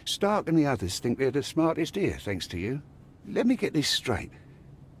 Stark and the others think they're the smartest here, thanks to you. Let me get this straight.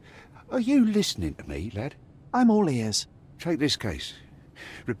 Are you listening to me, lad? I'm all ears. Take this case.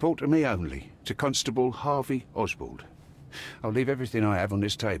 Report to me only, to Constable Harvey Oswald. I'll leave everything I have on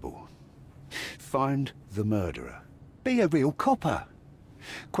this table. Find the murderer. Be a real copper.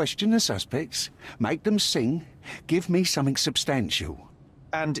 Question the suspects, make them sing, give me something substantial.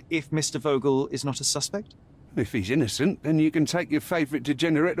 And if Mr. Vogel is not a suspect? If he's innocent, then you can take your favourite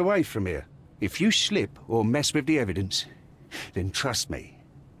degenerate away from here. If you slip or mess with the evidence, then trust me,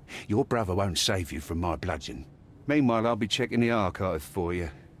 your brother won't save you from my bludgeon. Meanwhile, I'll be checking the archive for you.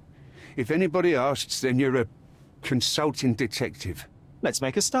 If anybody asks, then you're a consulting detective. Let's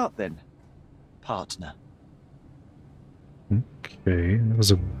make a start then, partner. Okay, that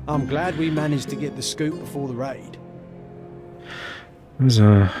was I'm glad we managed to get the scoop before the raid.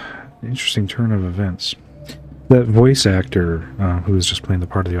 an interesting turn of events. That voice actor who was just playing the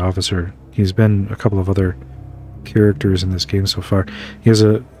part of the officer, he's been a couple of other characters in this game so far. He has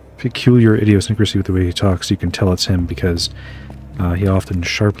a peculiar idiosyncrasy with the way he talks. You can tell it's him because he often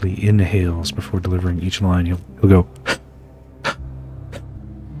sharply inhales before delivering each line. He'll go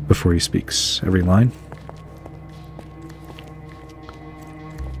before he speaks every line.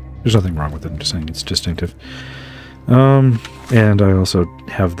 There's nothing wrong with it, I'm just saying it's distinctive. And I also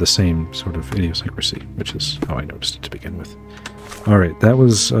have the same sort of idiosyncrasy, which is how I noticed it to begin with. Alright, that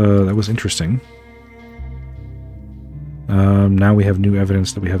was interesting. Now we have new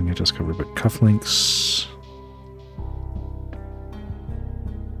evidence that we haven't yet discovered, but cufflinks.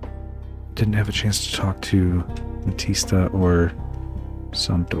 Didn't have a chance to talk to Batista or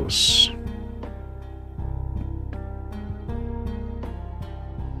Santos.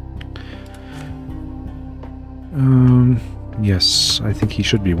 Yes, I think he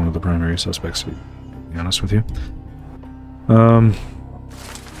should be one of the primary suspects, to be honest with you.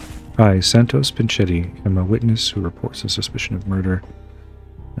 Hi, Santos Pinchetti. I'm a witness who reports a suspicion of murder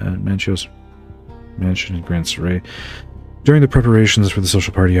at Manchio's mansion in Grand Surrey. During the preparations for the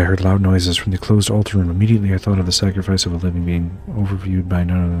social party, I heard loud noises from the closed altar room. Immediately, I thought of the sacrifice of a living being, overviewed by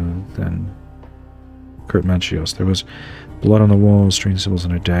none other than Kurt Manchios. There was blood on the walls, strange symbols,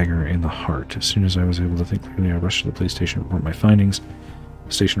 and a dagger in the heart. As soon as I was able to think clearly, I rushed to the police station to report my findings.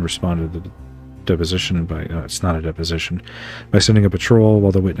 The station responded to the deposition by... it's not a deposition. By sending a patrol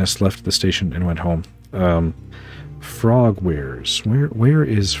while the witness left the station and went home. Frogwares. Where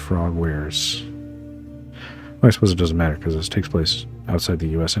is Frogwares? Well, I suppose it doesn't matter because this takes place outside the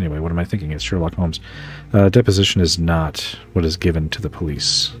U.S. anyway. What am I thinking? It's Sherlock Holmes. Deposition is not what is given to the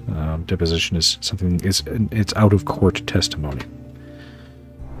police. Deposition is something... It's out-of-court testimony.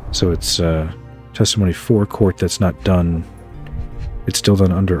 So it's testimony for court that's not done... It's still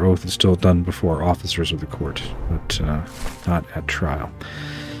done under oath. It's still done before officers of the court, but not at trial.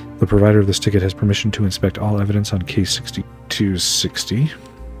 The provider of this ticket has permission to inspect all evidence on case 6260.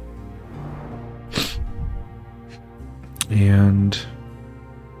 And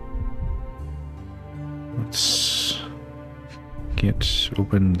let's can't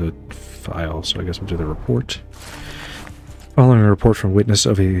open the file, so I guess we'll do the report. Following a report from a witness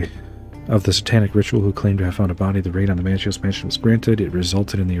of the satanic ritual who claimed to have found a body, the raid on the Manchios mansion was granted. It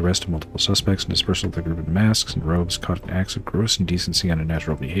resulted in the arrest of multiple suspects and dispersal of the group in masks and robes caught in acts of gross indecency and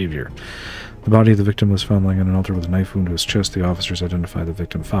unnatural behavior. The body of the victim was found lying on an altar with a knife wound to his chest. The officers identified the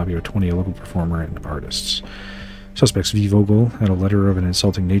victim, Fabio 20, a local performer and artist. Suspects V. Vogel had a letter of an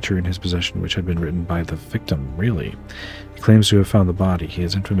insulting nature in his possession which had been written by the victim. Really? He claims to have found the body. He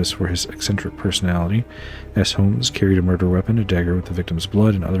is infamous for his eccentric personality. S. Holmes carried a murder weapon, a dagger with the victim's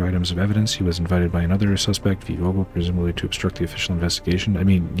blood, and other items of evidence. He was invited by another suspect, V. Vogel, presumably to obstruct the official investigation. I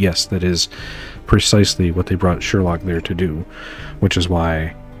mean, yes, that is precisely what they brought Sherlock there to do, which is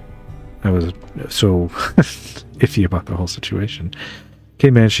why I was so iffy about the whole situation. K.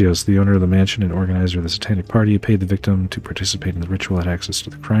 Manchios, the owner of the mansion and organizer of the satanic party, paid the victim to participate in the ritual, had access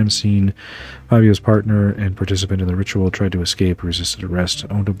to the crime scene. Fabio's partner and participant in the ritual tried to escape, resisted arrest,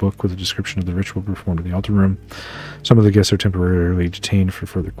 owned a book with a description of the ritual performed in the altar room. Some of the guests are temporarily detained for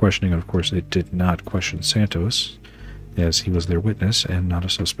further questioning, and of course they did not question Santos, as he was their witness and not a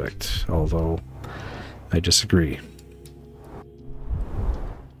suspect, although I disagree.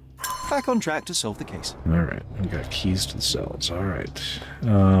 Back on track to solve the case. Alright, we got keys to the cells. Alright.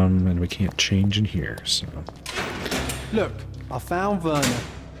 And we can't change in here, so... Look, I found Werner.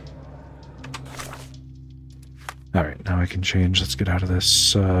 Alright, now I can change. Let's get out of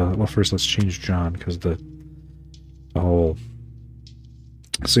this. Well, first let's change John, because the whole...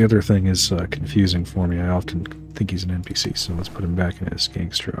 So the other thing is confusing for me. I often think he's an NPC, so let's put him back in his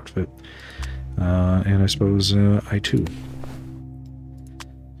gangster outfit. And I suppose I too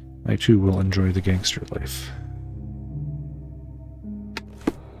will enjoy the gangster life.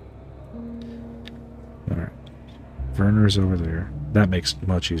 Alright. Werner's over there. That makes it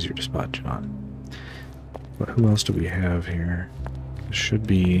much easier to spot John. But who else do we have here? There should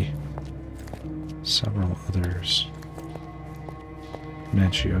be several others.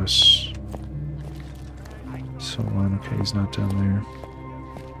 Manchios. So on. Okay, he's not down there.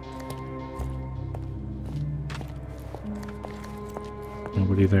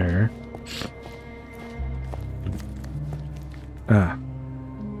 Nobody there. Ah.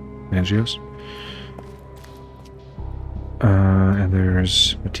 Mangios. And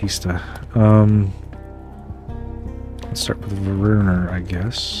there's Batista. Let's start with Werner, I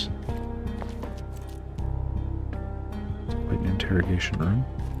guess. Quite an interrogation room.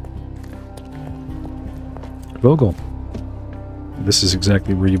 Vogel. This is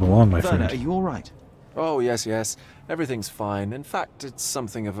exactly where you belong, my Werner, friend. are you all right? Oh, yes, yes. Everything's fine. In fact, it's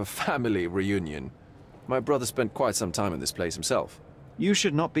something of a family reunion. My brother spent quite some time in this place himself. You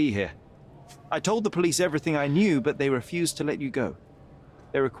should not be here. I told the police everything I knew, but they refused to let you go.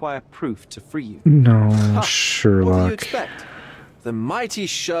 They require proof to free you. No, Sherlock. What do you expect? The mighty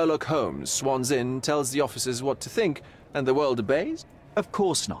Sherlock Holmes swans in, tells the officers what to think, and the world obeys? Of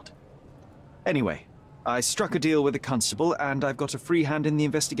course not. Anyway, I struck a deal with the constable, and I've got a free hand in the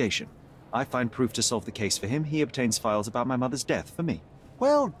investigation. I find proof to solve the case for him. He obtains files about my mother's death for me.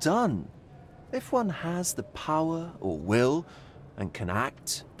 Well done. If one has the power or will and can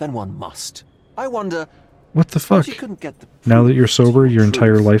act, then one must. I wonder... What the fuck? You couldn't get the Now that you're sober, your truth.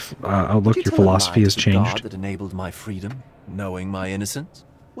 entire life outlook, Did you your tell a lie philosophy to has the guard changed? that enabled my freedom, knowing my innocence?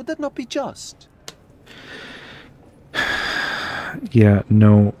 Would that not be just? Yeah,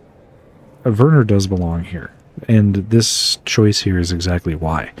 no. Werner does belong here. And this choice here is exactly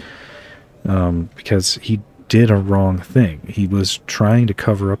why. Because he did a wrong thing. He was trying to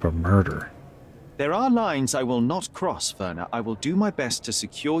cover up a murder. There are lines I will not cross, Werner. I will do my best to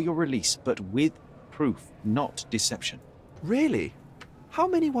secure your release, but with proof, not deception. Really? How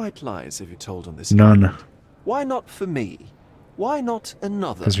many white lies have you told on this? None. island? Why not for me? Why not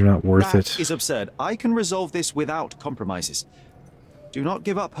another? Because you're not worth That it. is absurd. I can resolve this without compromises. Do not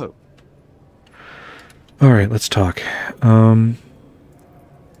give up hope. Alright, let's talk.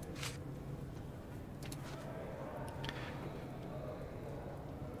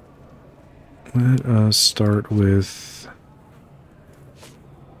 Let us start with...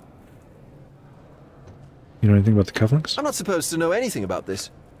 You know anything about the cufflinks? I'm not supposed to know anything about this.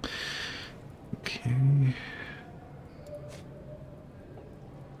 Okay.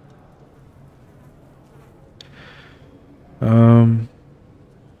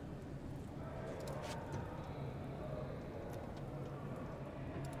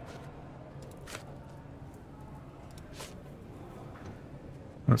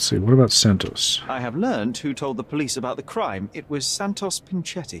 Let's see, what about Santos? I have learned who told the police about the crime. It was Santos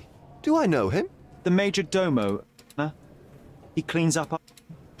Pinchetti, Do I know him? the major domo. He cleans up.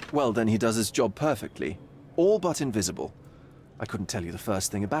 Well, then he does his job perfectly. All but invisible. I couldn't tell you the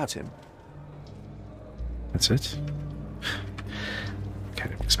first thing about him. That's it?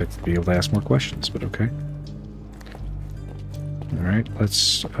 Kind of expected to be able to ask more questions, but okay. Alright,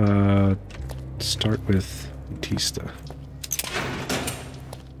 let's start with Batista.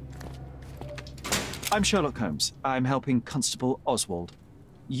 I'm Sherlock Holmes. I'm helping Constable Oswald.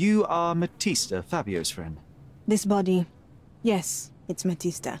 You are Batista, Fabio's friend. This body, yes, it's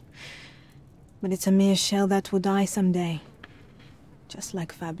Matista. But it's a mere shell that will die someday. Just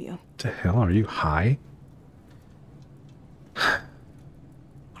like Fabio. What the hell? Are you high?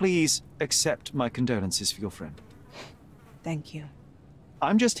 Please accept my condolences for your friend. Thank you.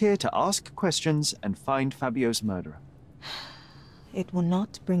 I'm just here to ask questions and find Fabio's murderer. It will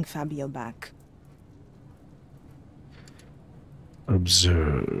not bring Fabio back.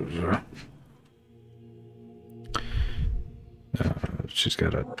 Observe. She's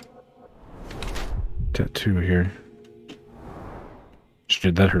got a tattoo here. She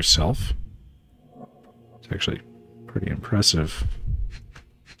did that herself? It's actually pretty impressive.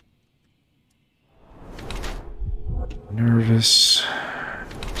 Nervous.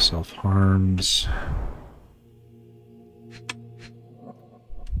 Self-harms.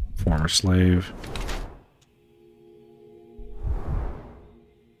 Former slave.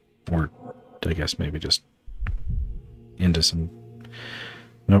 Or, I guess maybe just into some...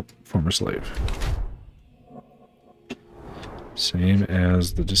 Nope, former slave. Same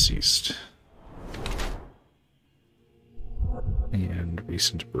as the deceased. And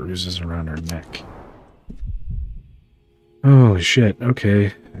recent bruises around her neck. Holy shit, okay.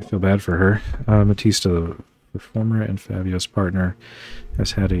 I feel bad for her. Matista, the former and Fabio's partner,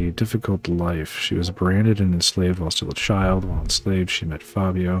 has had a difficult life. She was branded and enslaved while still a child. While enslaved, she met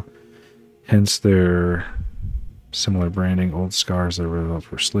Fabio. Hence their similar branding, old scars that were developed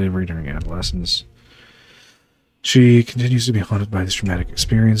for slavery during adolescence. She continues to be haunted by these traumatic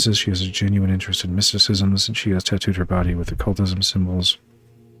experiences. She has a genuine interest in mysticism, and she has tattooed her body with occultism symbols.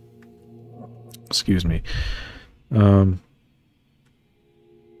 Excuse me.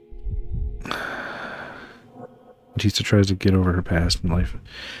 Batista tries to get over her past, and life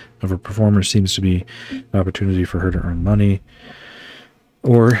of her performer seems to be an opportunity for her to earn money.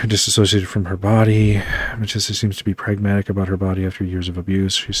 Or disassociated from her body. Batista seems to be pragmatic about her body after years of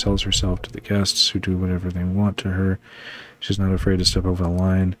abuse. She sells herself to the guests who do whatever they want to her. She's not afraid to step over the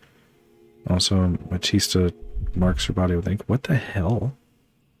line. Also, Batista marks her body with ink. What the hell?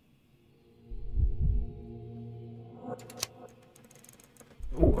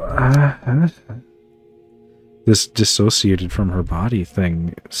 This dissociated from her body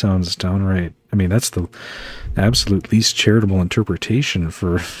thing sounds downright... I mean, that's the absolute least charitable interpretation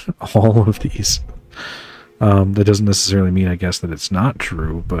for all of these. That doesn't necessarily mean, I guess, that it's not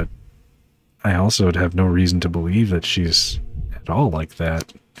true, but I also would have no reason to believe that she's at all like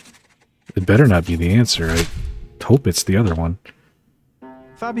that. It better not be the answer. I hope it's the other one.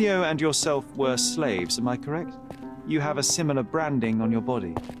 Fabio and yourself were slaves, am I correct? You have a similar branding on your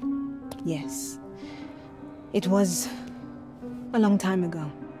body. Yes. It was a long time ago.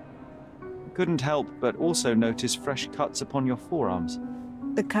 Couldn't help but also notice fresh cuts upon your forearms.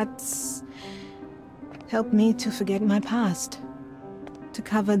 The cuts helped me to forget my past, to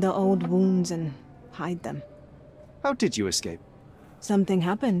cover the old wounds and hide them. How did you escape? Something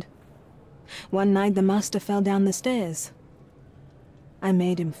happened. One night the master fell down the stairs. I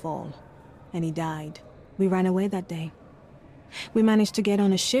made him fall, and he died. We ran away that day. We managed to get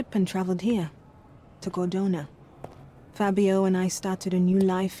on a ship and traveled here, to Cordona. Fabio and I started a new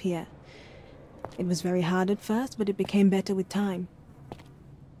life here. It was very hard at first, but it became better with time.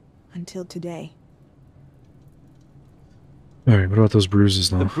 Until today. Alright, what about those bruises,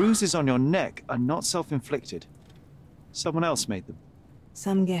 though? The bruises on your neck are not self-inflicted. Someone else made them.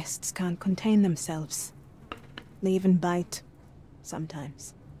 Some guests can't contain themselves. They even bite,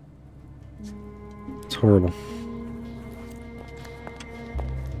 sometimes. It's horrible.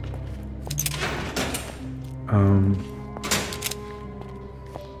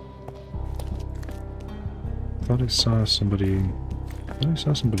 I thought I saw somebody... in one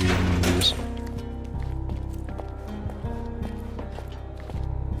of these.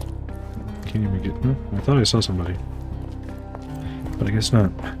 Can't even get... No, I thought I saw somebody. But I guess not.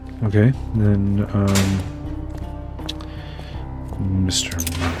 Okay, then, Mr.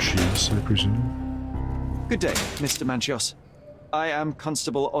 Manchios, I presume? Good day, Mr. Manchios. I am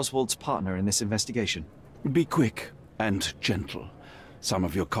Constable Oswald's partner in this investigation. Be quick and gentle. Some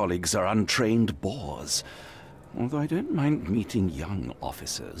of your colleagues are untrained boors. Although I don't mind meeting young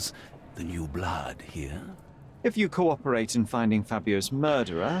officers. The new blood here. If you cooperate in finding Fabio's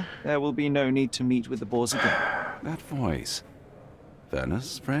murderer, there will be no need to meet with the boars again. That voice.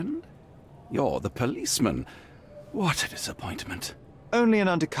 Werner's friend? You're the policeman. What a disappointment. Only an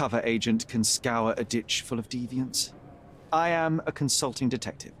undercover agent can scour a ditch full of deviants. I am a consulting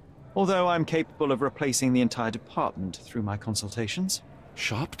detective, although I'm capable of replacing the entire department through my consultations.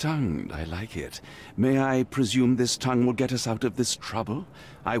 Sharp-tongued, I like it. May I presume this tongue will get us out of this trouble?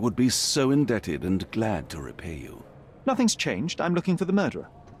 I would be so indebted and glad to repay you. Nothing's changed. I'm looking for the murderer.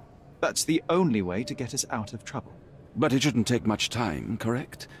 That's the only way to get us out of trouble. But it shouldn't take much time,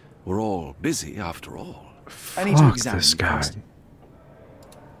 correct? We're all busy, after all. I need to Fuck examine this you guy. first.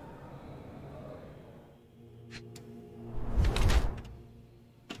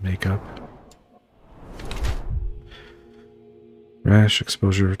 Makeup. Rash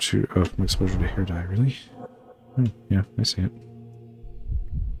exposure to from exposure to hair dye. Really? Yeah, I see it.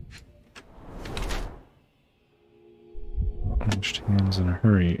 Washed hands in a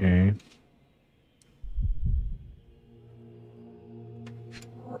hurry, eh?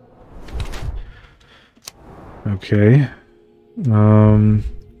 Okay.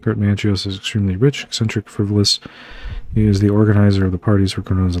 Kurt Manchios is extremely rich, eccentric, frivolous. He is the organizer of the parties for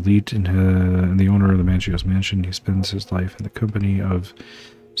Crono's elite and the owner of the Manchios mansion. He spends his life in the company of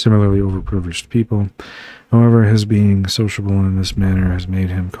similarly overprivileged people. However, his being sociable in this manner has made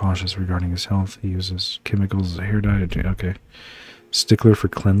him cautious regarding his health. He uses chemicals as a hair dye. Okay. Stickler for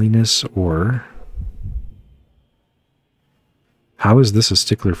cleanliness, or... How is this a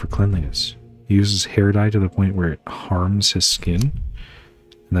stickler for cleanliness? He uses hair dye to the point where it harms his skin?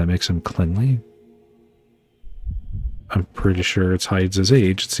 And that makes him cleanly? I'm pretty sure it hides his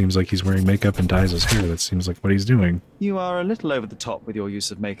age. It seems like he's wearing makeup and dyes his hair. That seems like what he's doing. You are a little over the top with your use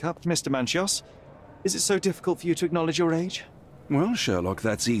of makeup, Mr. Manchios. Is it so difficult for you to acknowledge your age? Well, Sherlock,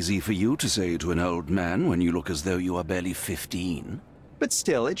 that's easy for you to say to an old man when you look as though you are barely 15. But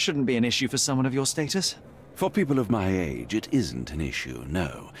still, it shouldn't be an issue for someone of your status. For people of my age, it isn't an issue,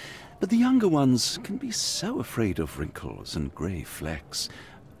 no. But the younger ones can be so afraid of wrinkles and grey flecks.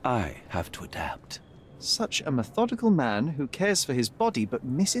 I have to adapt. Such a methodical man who cares for his body but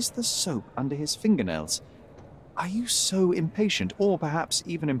misses the soap under his fingernails. Are you so impatient, or perhaps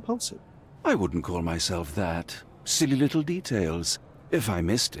even impulsive? I wouldn't call myself that. Silly little details. If I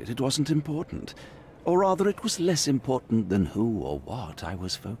missed it, it wasn't important. Or rather, it was less important than who or what I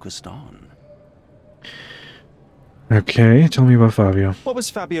was focused on. Okay, tell me about Fabio. What was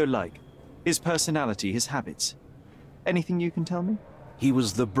Fabio like? His personality, his habits? Anything you can tell me? He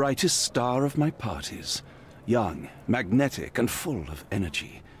was the brightest star of my parties. Young, magnetic, and full of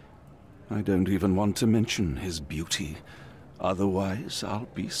energy. I don't even want to mention his beauty. Otherwise, I'll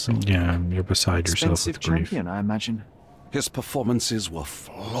be so... Yeah, you're beside yourself Expensive with grief. champion, I imagine. His performances were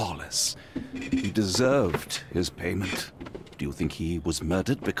flawless. He deserved his payment. Do you think he was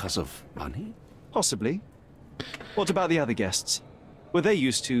murdered because of money? Possibly. What about the other guests? Were they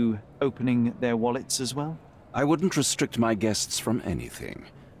used to opening their wallets as well? I wouldn't restrict my guests from anything.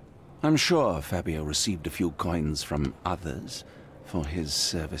 I'm sure Fabio received a few coins from others for his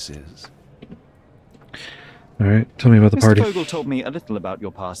services. Alright, tell me about the Mr. party. Vogel told me a little about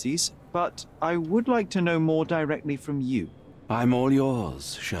your parties, but I would like to know more directly from you. I'm all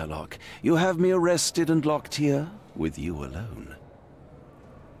yours, Sherlock. You have me arrested and locked here with you alone.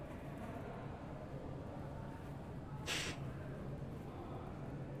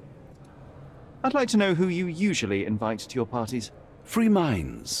 I'd like to know who you usually invite to your parties. Free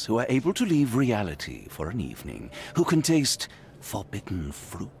minds who are able to leave reality for an evening, who can taste forbidden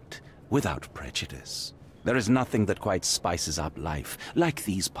fruit without prejudice. There is nothing that quite spices up life like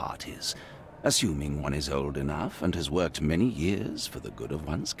these parties, assuming one is old enough and has worked many years for the good of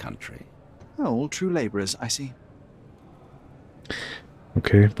one's country. Oh, all true laborers, I see.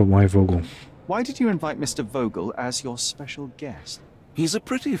 Okay, but why Vogel? Why did you invite Mr. Vogel as your special guest? He's a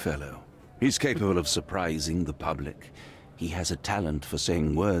pretty fellow. He's capable of surprising the public. He has a talent for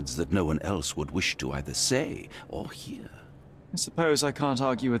saying words that no one else would wish to either say or hear. I suppose I can't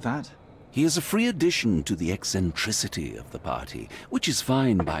argue with that. He is a free addition to the eccentricity of the party, which is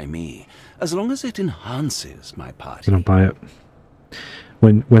fine by me, as long as it enhances my party. I don't buy it.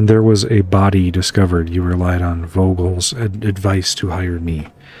 When there was a body discovered, you relied on Vogel's advice to hire me.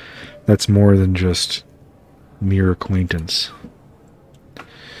 That's more than just mere acquaintance.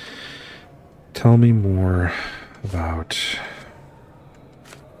 Tell me more about...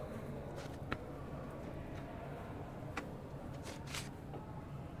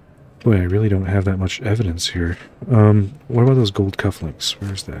 Boy, I really don't have that much evidence here. What about those gold cufflinks?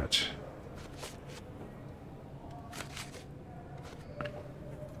 Where's that?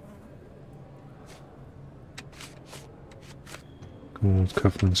 Gold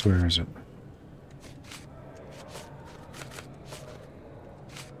cufflinks, where is it?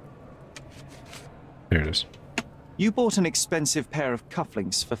 There it is. You bought an expensive pair of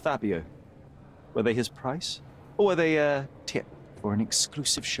cufflinks for Fabio. Were they his price? Or were they a tip for an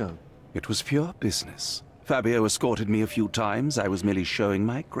exclusive show? It was pure business. Fabio escorted me a few times. I was merely showing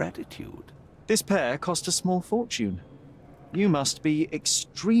my gratitude. This pair cost a small fortune. You must be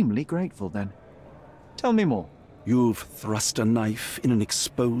extremely grateful, then. Tell me more. You've thrust a knife in an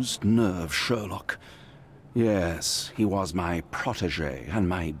exposed nerve, Sherlock. Yes, he was my protégé and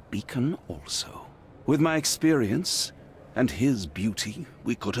my beacon also. With my experience and his beauty,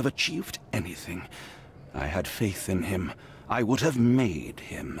 we could have achieved anything. I had faith in him. I would have made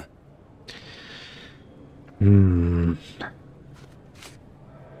him. Tell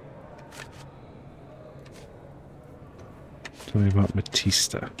me about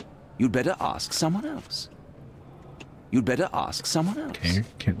Batista. You'd better ask someone else. You'd better ask someone else. Okay,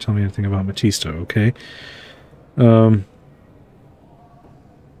 can't tell me anything about Batista, okay? You'd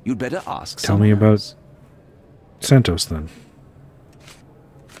better ask Tell me someone else. about Santos, then.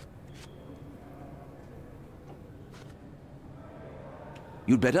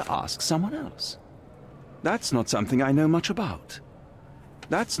 You'd better ask someone else. That's not something I know much about.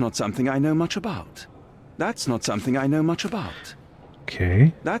 That's not something I know much about. That's not something I know much about.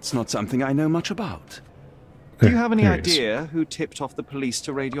 Okay. That's not something I know much about. Do you have any There he is. idea who tipped off the police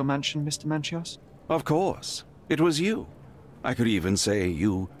to raid your mansion, Mr. Manchios? Of course. It was you. I could even say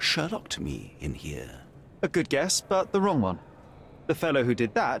you Sherlocked me in here. A good guess, but the wrong one. The fellow who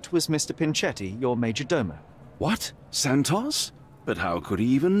did that was Mr. Pinchetti, your major domo. What? Santos? But how could he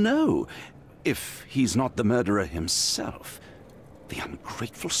even know? If he's not the murderer himself. The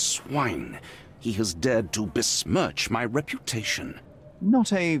ungrateful swine. He has dared to besmirch my reputation.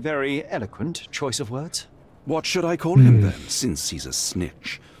 Not a very eloquent choice of words. What should I call him then, since he's a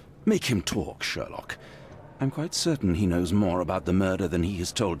snitch? Make him talk, Sherlock. I'm quite certain he knows more about the murder than he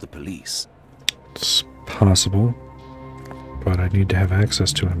has told the police. It's possible, but I need to have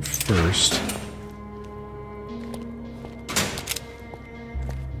access to him first.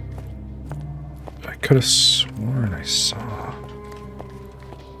 I could have sworn I saw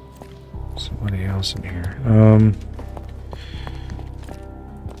somebody else in here.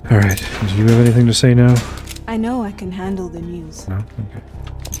 Alright, do you have anything to say now? I know I can handle the news. No? Okay.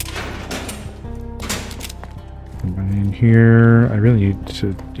 Anybody in here? I really need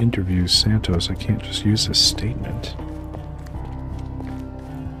to interview Santos. I can't just use this statement.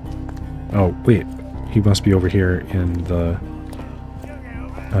 Oh, wait. He must be over here in the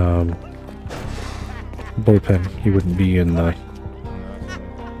bullpen. He wouldn't be in the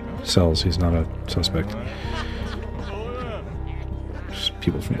cells. He's not a suspect. There's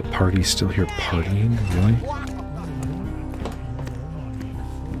people from the party still here partying? Really?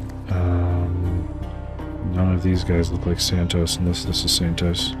 None of these guys look like Santos, unless this is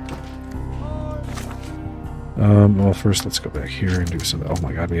Santos. Well, first let's go back here and do some... Oh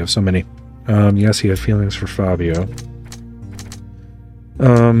my god, we have so many. Yes, he had feelings for Fabio.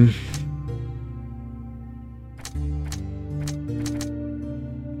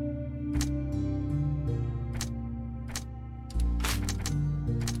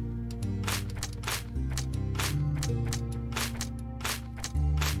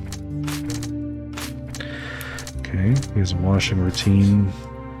 Okay, he has a washing routine.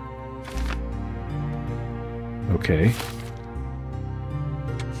 Okay.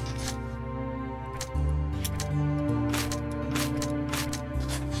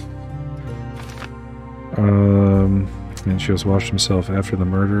 Manchios washed himself after the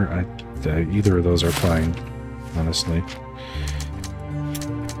murder. Either of those are fine, honestly.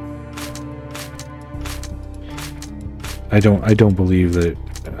 I don't believe that.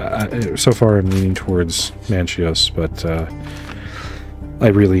 So far, I'm leaning towards Manchios, but I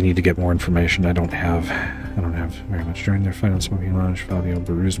really need to get more information. I don't have very much. During their final smoking lounge, Fabio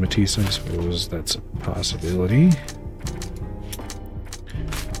bruised Matisse. I suppose that's a possibility.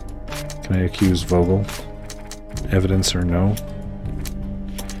 Can I accuse Vogel? Evidence or no?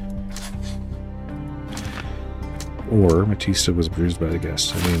 Or Matista was bruised by the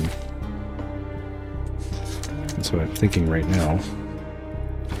guests. I mean, that's what I'm thinking right now.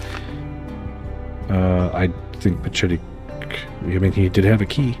 I think Pachetti... I mean, he did have a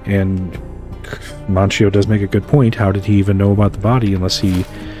key, and Manchio does make a good point. How did he even know about the body unless he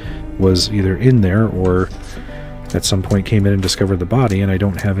was either in there or at some point came in and discovered the body? And I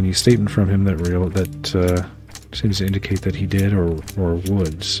don't have any statement from him that seems to indicate that he did or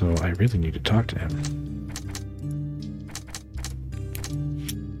would, so I really need to talk to him.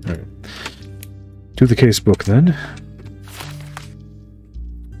 Alright. To the case book, then.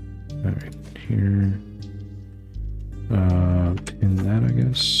 Alright, here. Pin that, I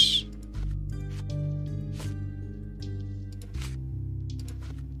guess.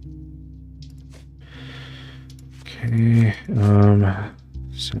 Okay,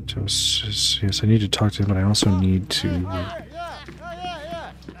 Santos. Yes, I need to talk to him, but I also need to...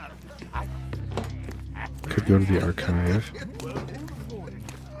 Could go to the archive.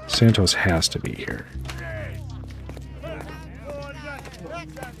 Santos has to be here.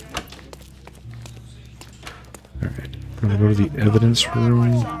 Alright. I'm gonna go to the evidence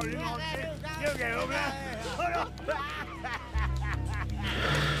room.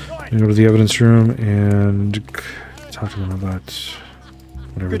 Go to the evidence room and talk to them about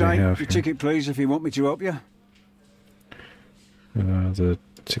whatever they have Your here. ticket, please, if you want me to help you. The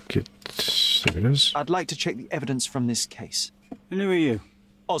ticket... There it is. I'd like to check the evidence from this case. And who are you?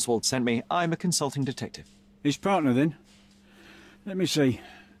 Oswald sent me. I'm a consulting detective. His partner, then? Let me see.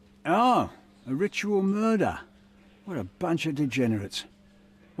 Ah, a ritual murder. What a bunch of degenerates.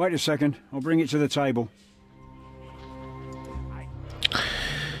 Wait a second, I'll bring it to the table.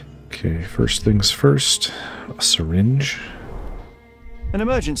 Okay, first things first. A syringe. An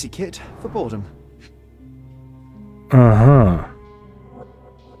emergency kit for boredom. Uh-huh.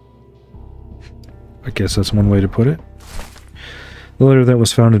 I guess that's one way to put it. The letter that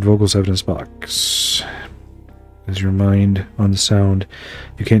was found in Vogel's evidence box. Is your mind on the sound?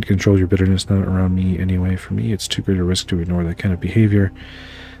 You can't control your bitterness, not around me anyway. For me, it's too great a risk to ignore that kind of behavior.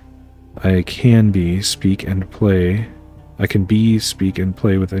 I can be, speak, and play. I can be, speak, and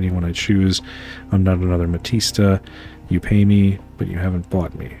play with anyone I choose. I'm not another Matista. You pay me, but you haven't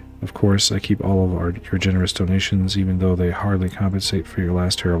bought me. Of course, I keep all of your generous donations, even though they hardly compensate for your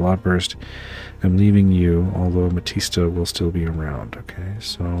last terrible outburst. I'm leaving you, although Matista will still be around. Okay,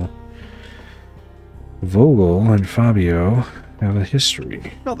 so... Vogel and Fabio have a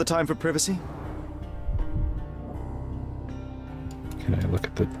history. Not the time for privacy. Can I look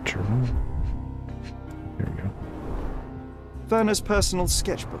at the journal? Here we go. Werner's personal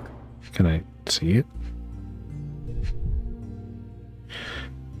sketchbook. Can I see it?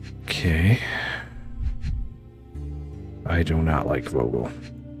 Okay. I do not like Vogel.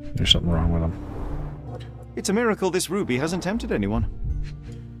 There's something wrong with him. It's a miracle this ruby hasn't tempted anyone.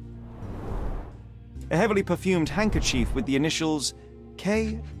 A heavily perfumed handkerchief with the initials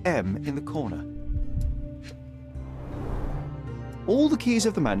KM in the corner. All the keys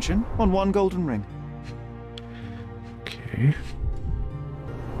of the mansion on one golden ring. Okay.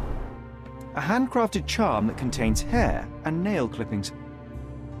 A handcrafted charm that contains hair and nail clippings.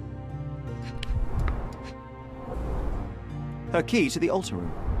 Her key to the altar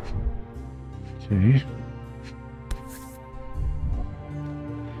room. Okay.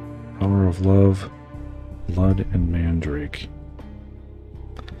 Power of love, blood, and mandrake.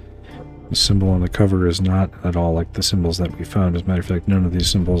 The symbol on the cover is not at all like the symbols that we found. As a matter of fact, none of these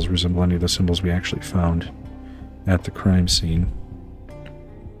symbols resemble any of the symbols we actually found at the crime scene.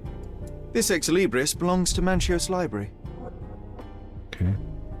 This ex libris belongs to Manchios Library. Okay.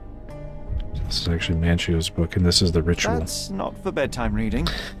 This is actually Manchio's book, and this is the ritual. That's not for bedtime reading.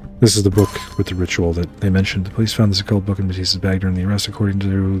 This is the book with the ritual that they mentioned. The police found this occult book in Matisse's bag during the arrest. According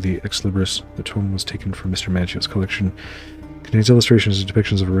to the ex libris, the tome was taken from Mr. Manchio's collection. Contains illustrations and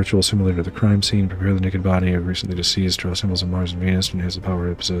depictions of a ritual similar to the crime scene. Prepare the naked body of recently deceased. Draw symbols of Mars and Venus, and has the power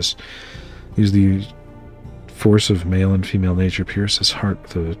to possess. Use the force of male and female nature. Pierce his heart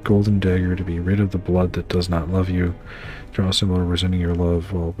with a golden dagger to be rid of the blood that does not love you. Draw a symbol representing your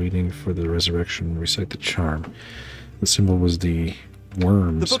love while waiting for the resurrection. Recite the charm. The symbol was the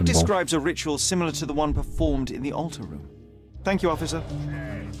worm The book symbol. describes a ritual similar to the one performed in the altar room. Thank you, officer.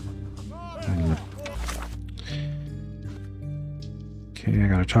 Okay, I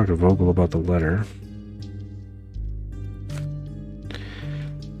gotta talk to Vogel about the letter.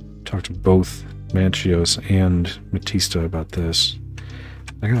 Talk to both Manchios and Matista about this.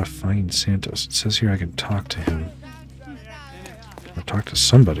 I gotta find Santos. It says here I can talk to him. Or talk to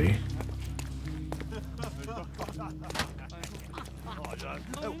somebody.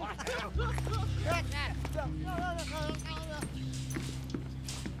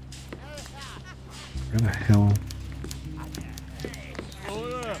 Where the hell?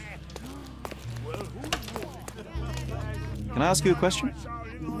 Can I ask you a question?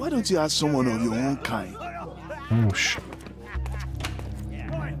 Why don't you ask someone of your own kind? Oh, shit.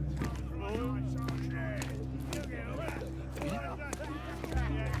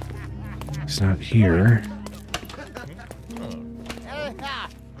 He's not here.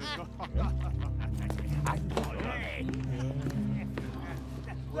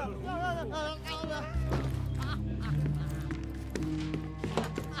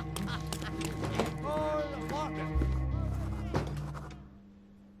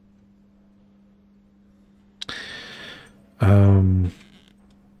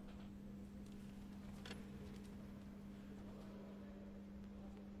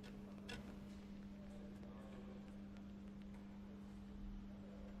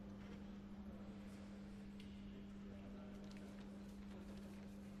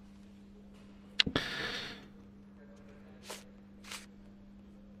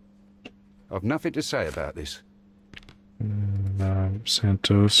 I've nothing to say about this.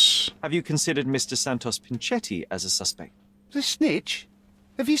 Santos. Have you considered Mr. Santos Pinchetti as a suspect? The snitch?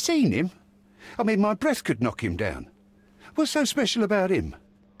 Have you seen him? I mean, my breath could knock him down. What's so special about him?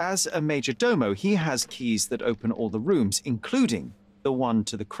 As a major domo, he has keys that open all the rooms, including the one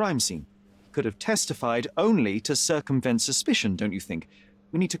to the crime scene. Could have testified only to circumvent suspicion, don't you think?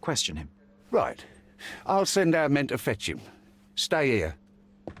 We need to question him. Right. I'll send our men to fetch him. Stay here.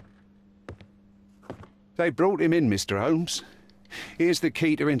 They brought him in, Mr. Holmes. Here's the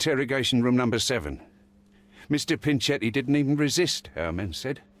key to interrogation room number 7. Mr. Pinchetti didn't even resist, our men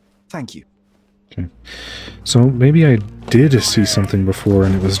said. Thank you. Okay. So maybe I did see something before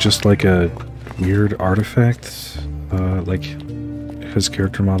and it was just like a weird artifact, like his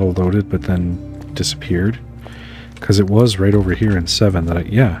character model loaded but then disappeared. Because it was right over here in 7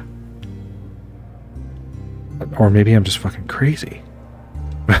 that yeah. Or maybe I'm just fucking crazy.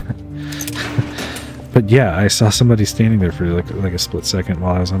 But yeah, I saw somebody standing there for like a split second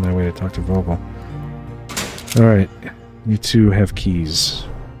while I was on my way to talk to Vogel. Alright, you two have keys.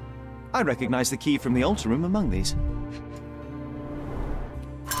 I recognize the key from the altar room among these.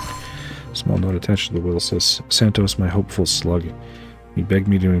 Small note attached to the will says, Santos, my hopeful slug. He begged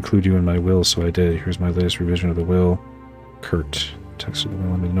me to include you in my will, so I did. Here's my latest revision of the will. Kurt. Text of the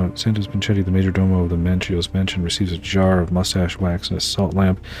will. Note. Santos Pinchetti, the major domo of the Manchios Mansion, receives a jar of mustache wax and a salt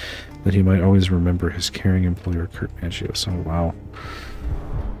lamp that he might always remember his caring employer, Kurt Manchios. Oh, wow.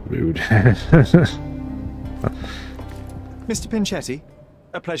 Rude. Mr. Pinchetti,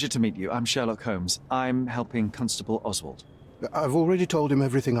 a pleasure to meet you. I'm Sherlock Holmes. I'm helping Constable Oswald. I've already told him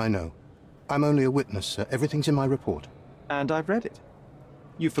everything I know. I'm only a witness, sir. Everything's in my report. And I've read it.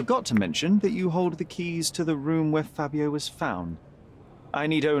 You forgot to mention that you hold the keys to the room where Fabio was found. I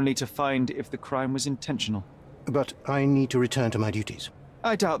need only to find if the crime was intentional. But I need to return to my duties.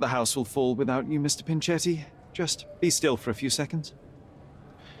 I doubt the house will fall without you, Mr. Pinchetti. Just be still for a few seconds.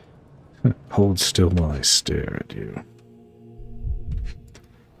 Hold still while I stare at you.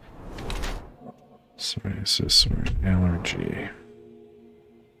 Psoriasis or an allergy.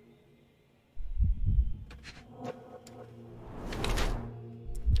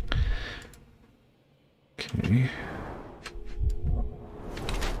 Okay.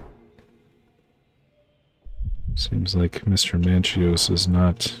 Seems like Mr. Manchios is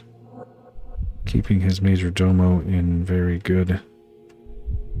not keeping his major domo in very good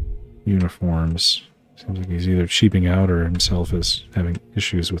uniforms. Seems like he's either cheaping out or himself is having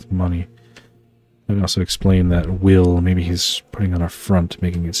issues with money. I'd also explain that will, maybe he's putting on a front,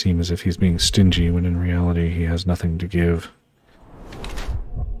 making it seem as if he's being stingy, when in reality he has nothing to give.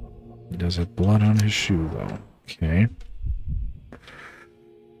 He does have blood on his shoe, though. Okay.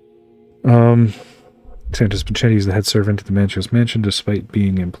 Santos Pinchetti is the head servant at the Manchios Mansion. Despite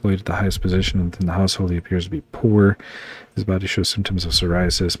being employed at the highest position within the household, he appears to be poor. His body shows symptoms of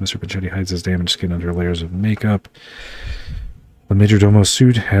psoriasis. Mr. Pinchetti hides his damaged skin under layers of makeup. The majordomo's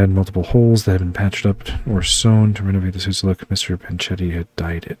suit had multiple holes that had been patched up or sewn. To renovate the suit's look, Mr. Pinchetti had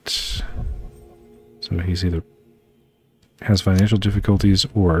dyed it. So he's either has financial difficulties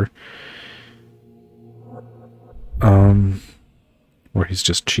or he's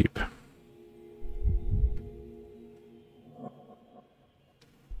just cheap.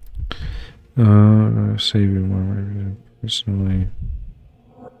 Saving more personally.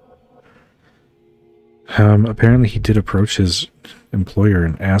 Apparently he did approach his employer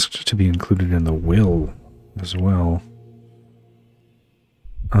and asked to be included in the will as well.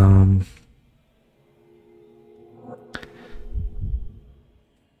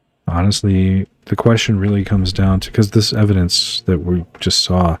 Honestly, the question really comes down to, because this evidence that we just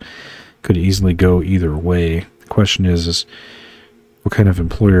saw could easily go either way. The question is what kind of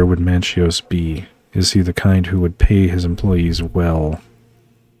employer would Manchios be? Is he the kind who would pay his employees well?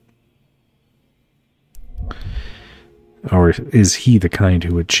 Or is he the kind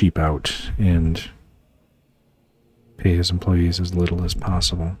who would cheap out and pay his employees as little as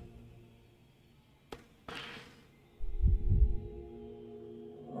possible?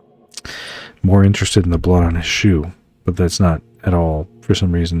 More interested in the blood on his shoe, but that's not at all, for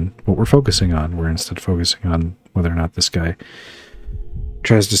some reason, what we're focusing on. We're instead focusing on whether or not this guy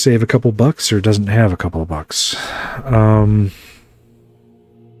tries to save a couple bucks or doesn't have a couple of bucks.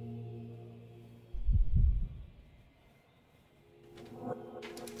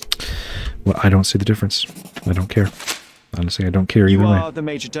 Well, I don't see the difference. I don't care. Honestly, I don't care either way. You are the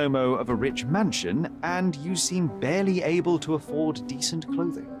majordomo of a rich mansion, and you seem barely able to afford decent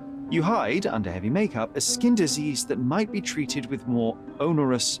clothing. You hide, under heavy makeup, a skin disease that might be treated with more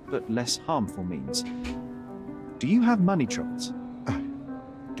onerous but less harmful means. Do you have money troubles?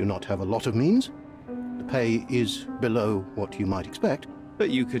 do not have a lot of means. The pay is below what you might expect.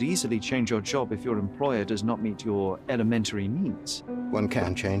 But you could easily change your job if your employer does not meet your elementary needs. One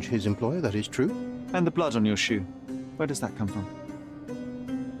can change his employer, that is true. And the blood on your shoe, where does that come from?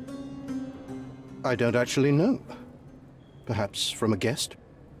 I don't actually know. Perhaps from a guest?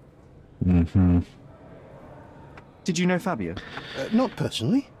 Mm-hmm. Did you know Fabio? Not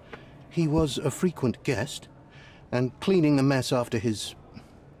personally. He was a frequent guest, and cleaning the mess after his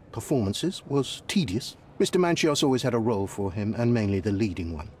performances was tedious. Mr. Manchios always had a role for him, and mainly the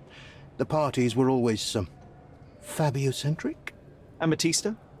leading one. The parties were always, Fabio-centric? And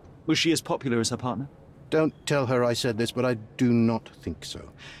Batista? Was she as popular as her partner? Don't tell her I said this, but I do not think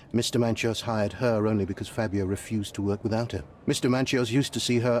so. Mr. Manchios hired her only because Fabio refused to work without her. Mr. Manchios used to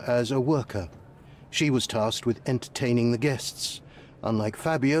see her as a worker. She was tasked with entertaining the guests, unlike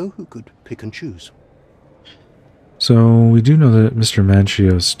Fabio, who could pick and choose. So, we do know that Mr.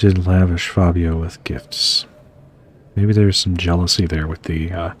 Manchios did lavish Fabio with gifts. Maybe there's some jealousy there with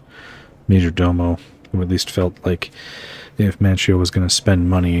the Major Domo, who at least felt like if Manchio was going to spend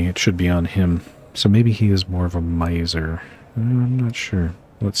money, it should be on him. So maybe he is more of a miser. I'm not sure.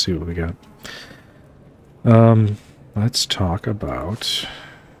 Let's see what we got. Let's talk about...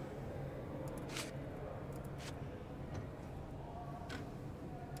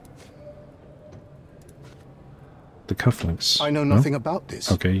 the cufflinks. I know nothing about this.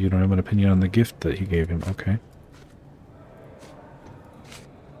 Okay, you don't have an opinion on the gift that he gave him. Okay.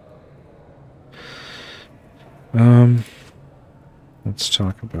 Let's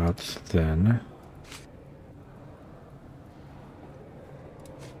talk about then...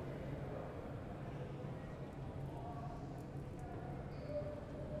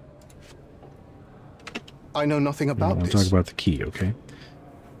 I know nothing about this. We'll talk about the key, okay?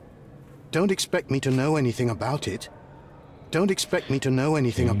 Don't expect me to know anything about it. Don't expect me to know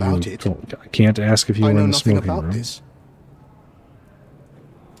anything about it. I can't ask if you were in the smoking room. I know nothing about this.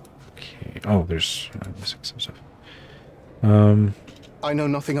 Okay. Oh, there's missing some stuff. I know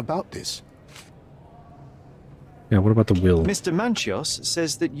nothing about this. Yeah, what about the will? Mr. Manchios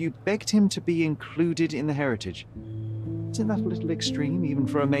says that you begged him to be included in the heritage. Isn't that a little extreme, even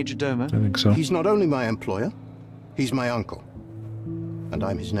for a major domo? I think so. He's not only my employer, he's my uncle. And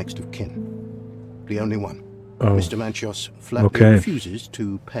I'm his next of kin. The only one. Oh. Mr. Manchios flatly refuses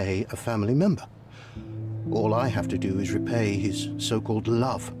to pay a family member. All I have to do is repay his so-called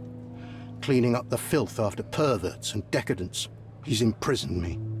love. Cleaning up the filth after perverts and decadents. He's imprisoned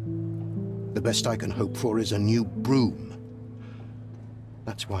me. The best I can hope for is a new broom.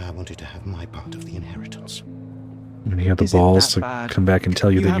 That's why I wanted to have my part of the inheritance. And he had the balls to come back and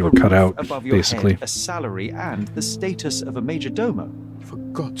tell you that you were cut out, above your basically. Head, a salary and the status of a major domo. For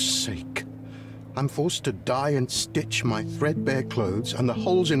God's sake. I'm forced to dye and stitch my threadbare clothes, and the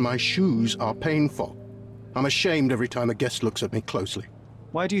holes in my shoes are painful. I'm ashamed every time a guest looks at me closely.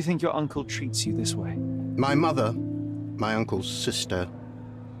 Why do you think your uncle treats you this way? My mother, my uncle's sister,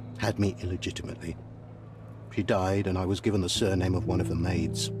 had me illegitimately. She died, and I was given the surname of one of the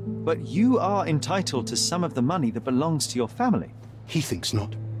maids. But you are entitled to some of the money that belongs to your family. He thinks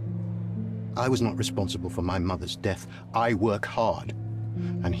not. I was not responsible for my mother's death. I work hard,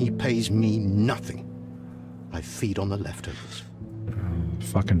 and he pays me nothing. I feed on the leftovers.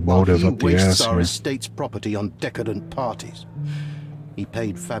 Fucking motive up the ass. While he wastes our estate's property on decadent parties. He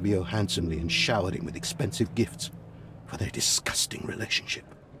paid Fabio handsomely and showered him with expensive gifts for their disgusting relationship.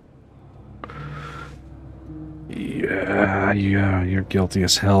 Yeah, you're guilty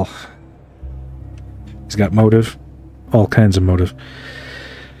as hell. He's got motive. All kinds of motive.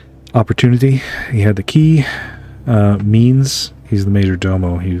 Opportunity. He had the key. Means. He's the major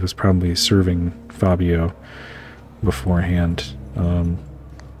domo. He was probably serving Fabio beforehand.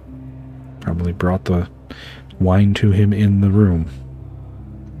 Probably brought the wine to him in the room.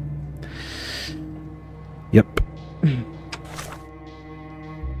 Yep.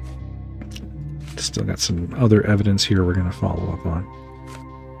 Still got some other evidence here we're going to follow up on.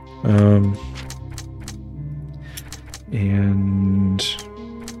 And...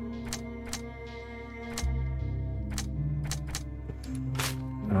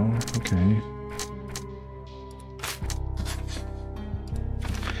 oh, okay.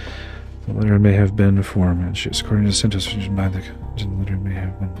 The letter may have been for Manchios. According to the sentence by the letter may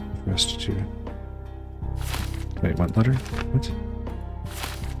have been restituted. Wait, what letter? What?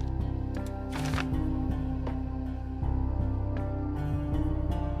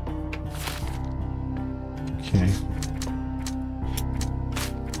 Okay.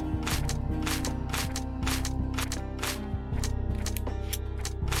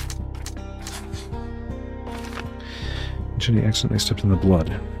 Mentioned he accidentally stepped in the blood.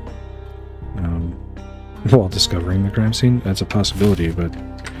 While discovering the crime scene? That's a possibility, but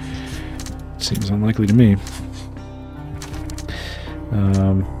it seems unlikely to me.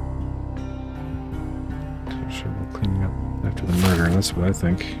 Sure, we're cleaning up after the murder, that's what I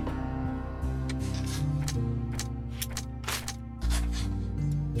think.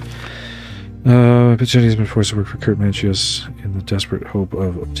 Pichetti been forced to work for Kurt Manchius in the desperate hope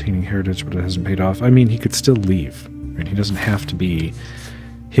of obtaining heritage, but it hasn't paid off. I mean, he could still leave. Right? He doesn't have to be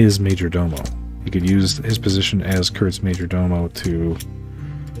his major domo. He could use his position as Kurt's major domo to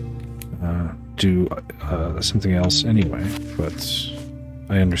do something else anyway, but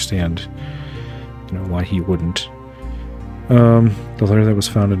I understand, you know, why he wouldn't. The letter that was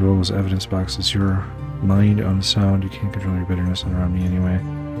found in Vogel's evidence box is your mind unsound. You can't control your bitterness around me anyway.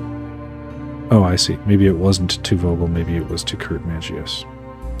 Oh, I see. Maybe it wasn't to Vogel, maybe it was to Kurt Manchius.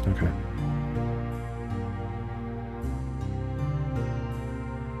 Okay.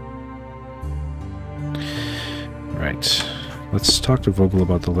 Right. Let's talk to Vogel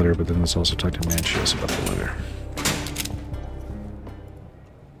about the letter, but then let's also talk to Manchius about the letter.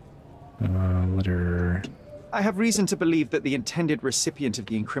 Letter... I have reason to believe that the intended recipient of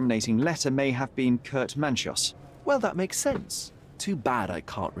the incriminating letter may have been Kurt Manchius. Well, that makes sense. Too bad I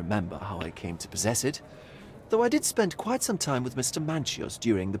can't remember how I came to possess it. Though I did spend quite some time with Mr. Manchius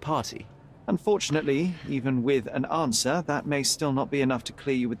during the party. Unfortunately, even with an answer, that may still not be enough to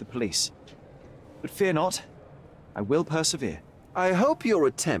clear you with the police. But fear not, I will persevere. I hope your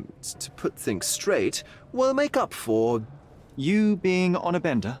attempt to put things straight will make up for... You being on a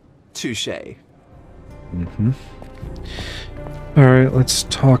bender? Touché. Mm-hmm. Alright, let's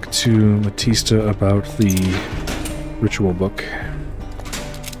talk to Batista about the ritual book.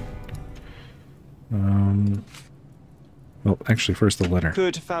 Well, actually, first the letter.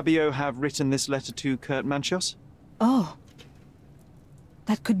 Could Fabio have written this letter to Kurt Manchius? Oh.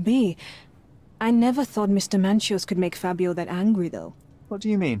 That could be. I never thought Mr. Manchius could make Fabio that angry, though. What do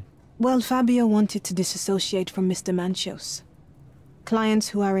you mean? Well, Fabio wanted to disassociate from Mr. Manchius. Clients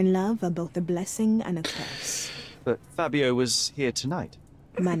who are in love are both a blessing and a curse. But Fabio was here tonight.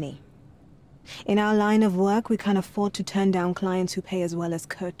 Money. In our line of work, we can't afford to turn down clients who pay as well as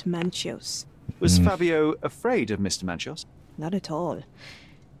Kurt Manchius. Was Fabio afraid of Mr. Manchius? Not at all.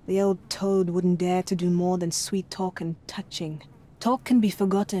 The old toad wouldn't dare to do more than sweet talk and touching. Talk can be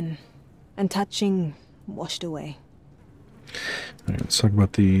forgotten, and touching washed away. All right, let's talk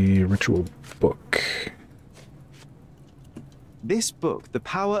about the ritual book. This book, The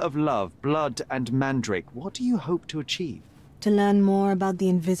Power of Love, Blood, and Mandrake, what do you hope to achieve? To learn more about the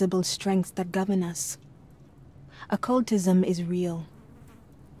invisible strengths that govern us. Occultism is real.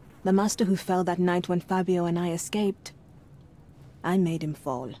 The master who fell that night when Fabio and I escaped, I made him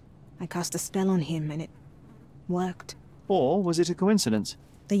fall. I cast a spell on him and it worked. Or was it a coincidence?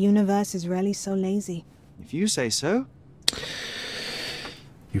 The universe is rarely so lazy. If you say so.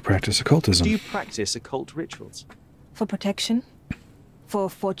 You practice occultism. Do you practice occult rituals? For protection? For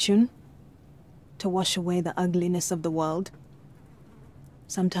fortune? To wash away the ugliness of the world?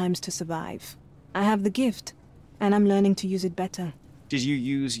 Sometimes to survive. I have the gift, and I'm learning to use it better. Did you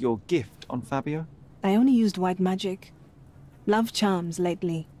use your gift on Fabio? I only used white magic. Love charms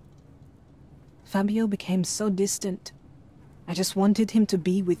lately. Fabio became so distant. I just wanted him to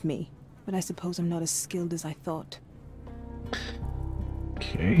be with me, but I suppose I'm not as skilled as I thought.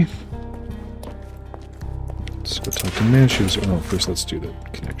 Okay. Let's go talk to Manchius. Oh, first let's do the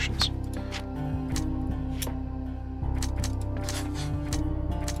connections.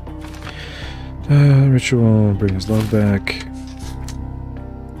 Ritual, bring his love back.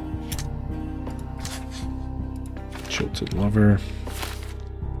 Jilted lover.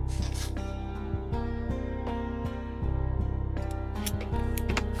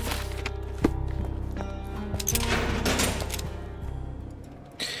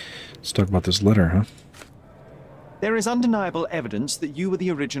 Let's talk about this letter, huh? There is undeniable evidence that you were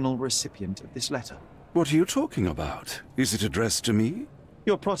the original recipient of this letter. What are you talking about? Is it addressed to me?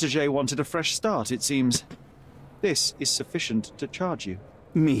 Your protégé wanted a fresh start, it seems. This is sufficient to charge you.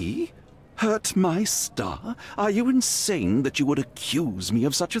 Me? Hurt my star? Are you insane that you would accuse me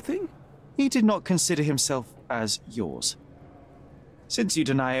of such a thing? He did not consider himself as yours. Since you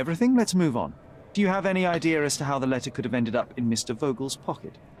deny everything, let's move on. Do you have any idea as to how the letter could have ended up in Mr. Vogel's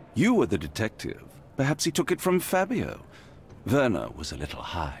pocket? You were the detective. Perhaps he took it from Fabio. Werner was a little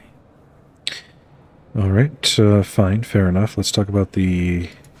high. Alright, fine, fair enough. Let's talk about the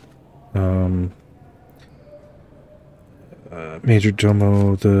Major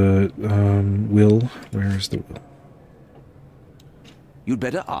Domo, the will. Where is the will? You'd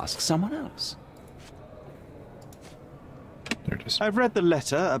better ask someone else. seems. I've read the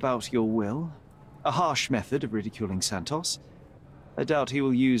letter about your will. A harsh method of ridiculing Santos. I doubt he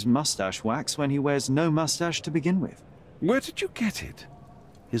will use mustache wax when he wears no mustache to begin with. Where did you get it?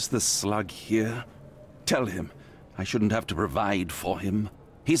 Is the slug here? Tell him I shouldn't have to provide for him.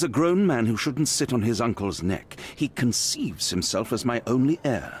 He's a grown man who shouldn't sit on his uncle's neck. He conceives himself as my only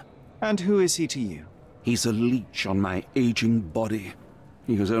heir. And who is he to you? He's a leech on my aging body.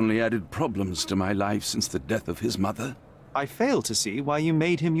 He has only added problems to my life since the death of his mother. I fail to see why you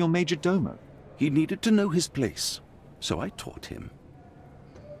made him your major domo. He needed to know his place, so I taught him.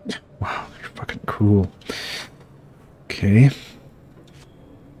 Wow, you're fucking cool. Okay.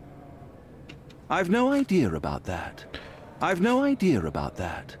 I've no idea about that. I've no idea about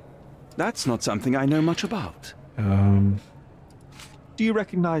that. That's not something I know much about. Do you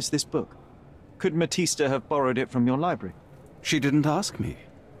recognize this book? Could Matista have borrowed it from your library? She didn't ask me.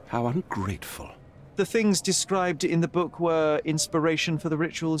 How ungrateful. The things described in the book were inspiration for the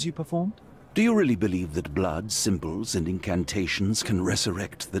rituals you performed? Do you really believe that blood, symbols, and incantations can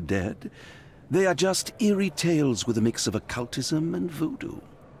resurrect the dead? They are just eerie tales with a mix of occultism and voodoo.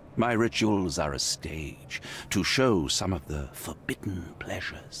 My rituals are a stage to show some of the forbidden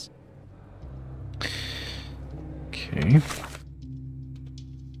pleasures. Okay.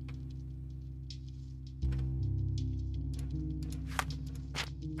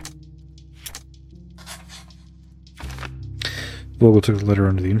 Vogel took the letter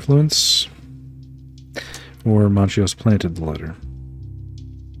under the influence, or Manchios planted the letter.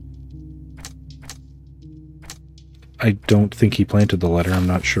 I don't think he planted the letter. I'm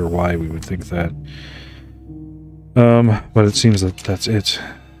not sure why we would think that. But it seems that that's it.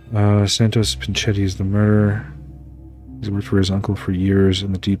 Santos Pinchetti is the murderer. He's worked for his uncle for years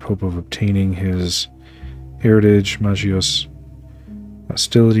in the deep hope of obtaining his heritage. Manchios'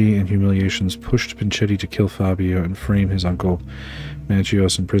 hostility and humiliations pushed Pinchetti to kill Fabio and frame his uncle.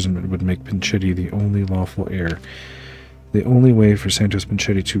 Manchios' imprisonment would make Pinchetti the only lawful heir. The only way for Santos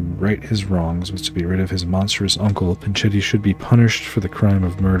Pinchetti to right his wrongs was to be rid of his monstrous uncle. Pinchetti should be punished for the crime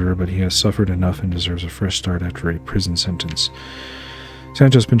of murder, but he has suffered enough and deserves a fresh start after a prison sentence.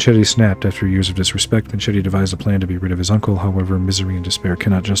 Santos Pinchetti snapped. After years of disrespect, Pinchetti devised a plan to be rid of his uncle. However, misery and despair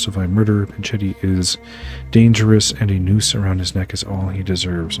cannot justify murder. Pinchetti is dangerous, and a noose around his neck is all he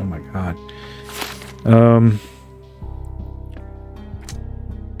deserves. Oh my god.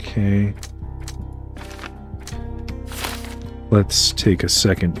 Okay. Let's take a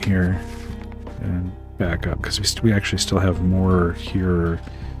second here and back up, because we actually still have more here.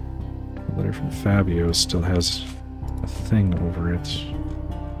 The letter from Fabio still has a thing over it.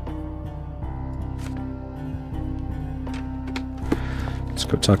 Let's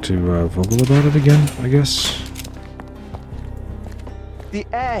go talk to Vogel about it again, I guess. The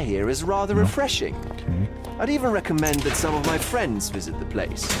air here is rather refreshing. Okay. I'd even recommend that some of my friends visit the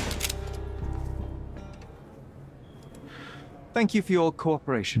place. Thank you for your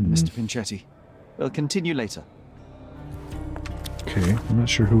cooperation, Mr. Pinchetti. We'll continue later. Okay, I'm not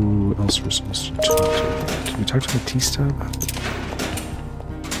sure who else we're supposed to talk to. Did we talk to Matista about it?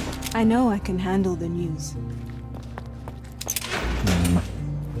 I know I can handle the news.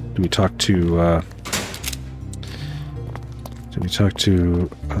 Do we talk to,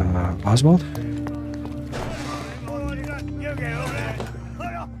 Oswald?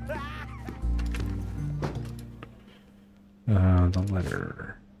 The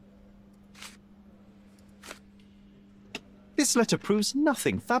letter. This letter proves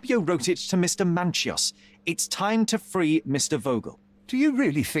nothing. Fabio wrote it to Mr. Manchios. It's time to free Mr. Vogel. Do you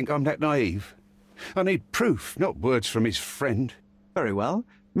really think I'm that naive? I need proof, not words from his friend. Very well.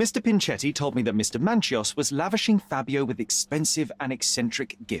 Mr. Pinchetti told me that Mr. Manchios was lavishing Fabio with expensive and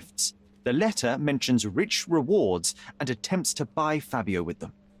eccentric gifts. The letter mentions rich rewards and attempts to buy Fabio with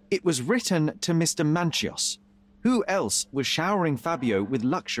them. It was written to Mr. Manchios. Who else was showering Fabio with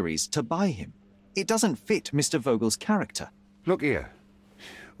luxuries to buy him? It doesn't fit Mr. Vogel's character. Look here.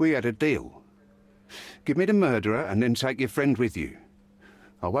 We had a deal. Give me the murderer and then take your friend with you.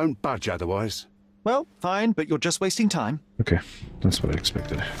 I won't budge otherwise. Well, fine, but you're just wasting time. Okay, that's what I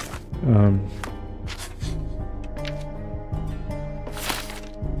expected.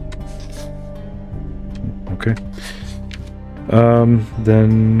 Okay.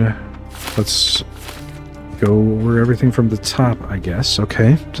 Then let's go over everything from the top, I guess.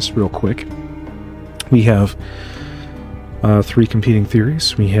 Okay, just real quick. We have 3 competing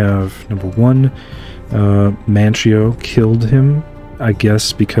theories. We have number 1, Manchio killed him, I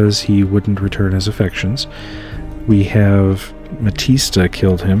guess because he wouldn't return his affections. We have Matista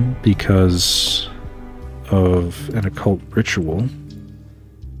killed him because of an occult ritual.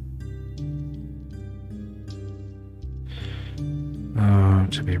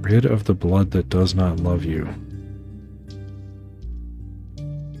 To be rid of the blood that does not love you.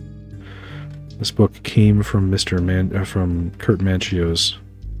 This book came from from Kurt Manchio's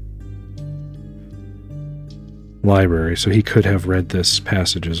library, so he could have read this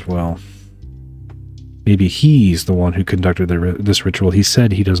passage as well. Maybe he's the one who conducted this ritual. He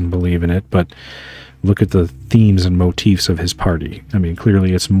said he doesn't believe in it, but look at the themes and motifs of his party. I mean,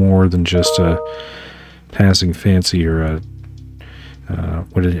 clearly it's more than just a passing fancy or a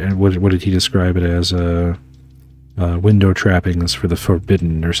what did he describe it as? Window trappings for the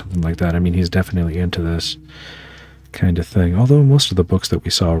forbidden or something like that. I mean, he's definitely into this kind of thing. Although most of the books that we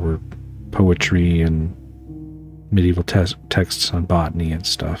saw were poetry and medieval texts on botany and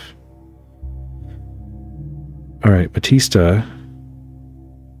stuff. All right, Batista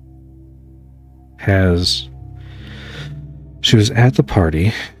she was at the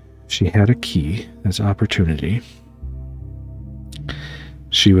party. She had a key. That's opportunity.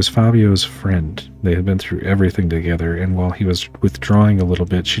 She was Fabio's friend. They had been through everything together, and while he was withdrawing a little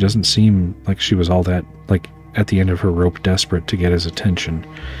bit, she doesn't seem like she was all that, like, at the end of her rope, desperate to get his attention.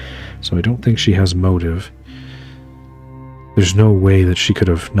 So I don't think she has motive. There's no way that she could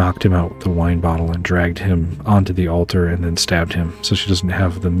have knocked him out with the wine bottle and dragged him onto the altar and then stabbed him, so she doesn't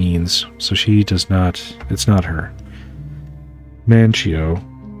have the means. So she does not... It's not her. Manchio...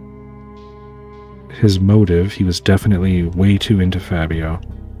 His motive, he was definitely way too into Fabio.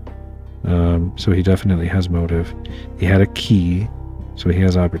 So he definitely has motive. He had a key, so he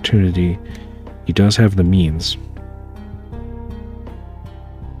has opportunity. He does have the means.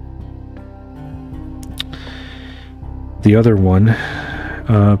 The other one,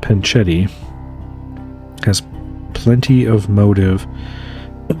 Penchetti, has plenty of motive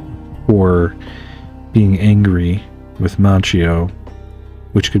for being angry with Manchio,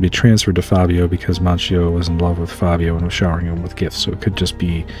 which could be transferred to Fabio because Manchio was in love with Fabio and was showering him with gifts. So it could just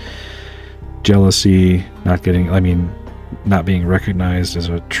be jealousy, not being recognized as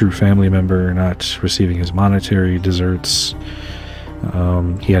a true family member, not receiving his monetary deserts.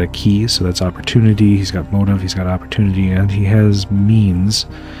 He had a key, so that's opportunity. He's got motive, he's got opportunity, and he has means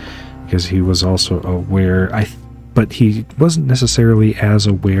because he was also aware. But he wasn't necessarily as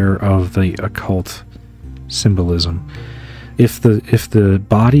aware of the occult symbolism. If the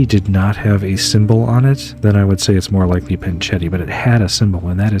body did not have a symbol on it, then I would say it's more likely Penchetti, but it had a symbol,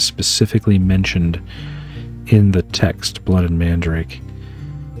 and that is specifically mentioned in the text, Blood and Mandrake.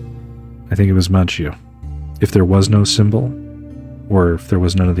 I think it was Manchio. If there was no symbol, or if there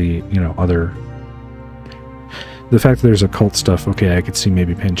was none of the, other... The fact that there's occult stuff, okay, I could see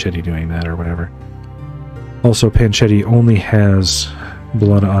maybe Penchetti doing that or whatever. Also, Penchetti only has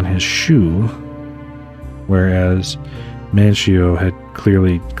blood on his shoe, whereas Manchio had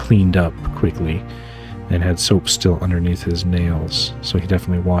clearly cleaned up quickly and had soap still underneath his nails, so he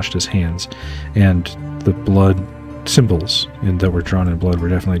definitely washed his hands. And the blood symbols that were drawn in blood were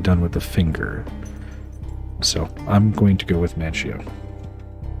definitely done with the finger. So I'm going to go with Manchio.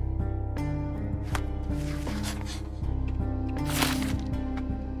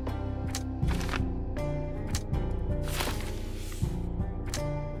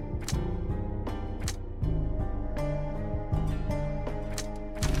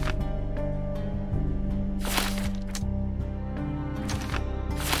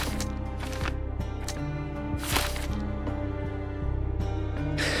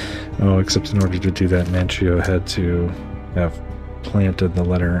 Oh, except in order to do that, Manchio had to have planted the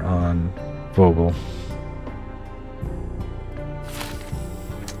letter on Vogel.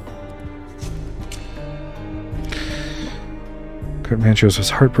 Kurt Manchio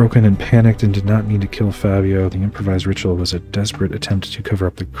was heartbroken and panicked and did not mean to kill Fabio. The improvised ritual was a desperate attempt to cover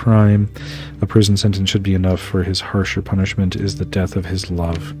up the crime. A prison sentence should be enough, for his harsher punishment is the death of his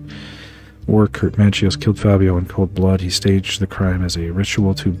love. Or Kurt Manchios killed Fabio in cold blood. He staged the crime as a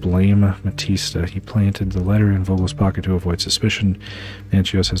ritual to blame Batista. He planted the letter in Vogel's pocket to avoid suspicion.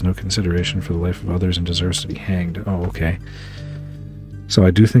 Manchios has no consideration for the life of others and deserves to be hanged. Oh, okay. So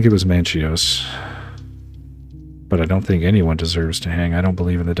I do think it was Manchios. But I don't think anyone deserves to hang. I don't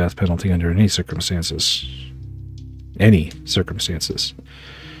believe in the death penalty under any circumstances. Any circumstances.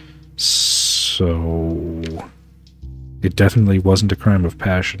 So it definitely wasn't a crime of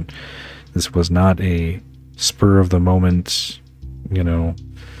passion. This was not a spur-of-the-moment,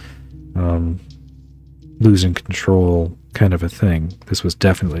 losing control kind of a thing. This was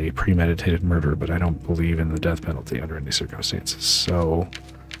definitely a premeditated murder, but I don't believe in the death penalty under any circumstances. So...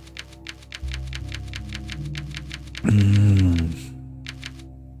 I'm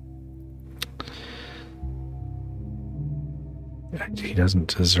He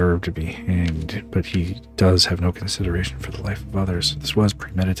doesn't deserve to be hanged, but he does have no consideration for the life of others. This was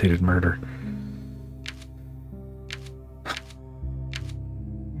premeditated murder.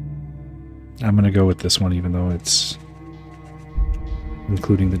 I'm gonna go with this one, even though it's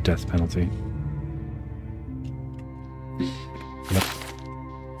including the death penalty. Yep.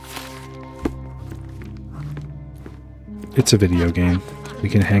 It's a video game. We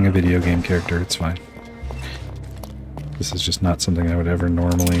can hang a video game character, it's fine. This is just not something I would ever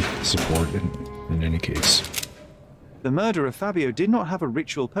normally support in any case. The murder of Fabio did not have a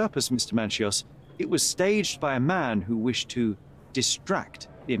ritual purpose, Mr. Manchios. It was staged by a man who wished to distract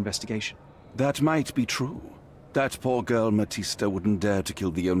the investigation. That might be true. That poor girl Matista wouldn't dare to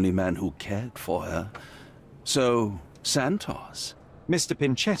kill the only man who cared for her. So, Santos? Mr.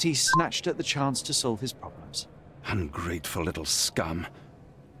 Pinchetti snatched at the chance to solve his problems. Ungrateful little scum.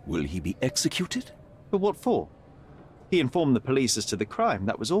 Will he be executed? But what for? He informed the police as to the crime,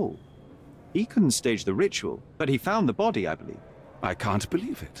 that was all. He couldn't stage the ritual, but he found the body, I believe. I can't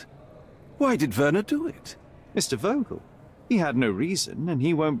believe it. Why did Werner do it? Mr. Vogel. He had no reason, and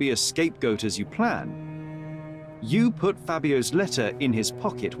he won't be a scapegoat as you plan. You put Fabio's letter in his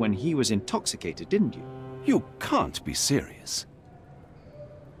pocket when he was intoxicated, didn't you? You can't be serious.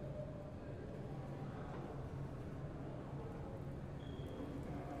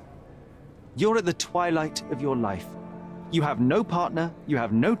 You're at the twilight of your life. You have no partner, you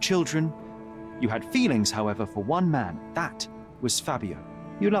have no children. You had feelings, however, for one man. That was Fabio.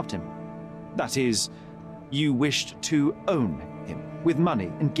 You loved him. That is, you wished to own him with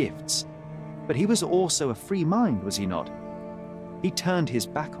money and gifts. But he was also a free mind, was he not? He turned his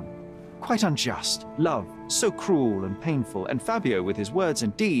back on you. Quite unjust. Love, so cruel and painful, and Fabio, with his words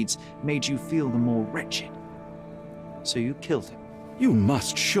and deeds, made you feel the more wretched. So you killed him. You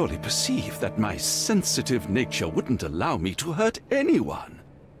must surely perceive that my sensitive nature wouldn't allow me to hurt anyone.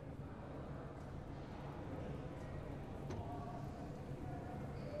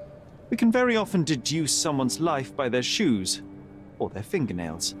 We can very often deduce someone's life by their shoes or their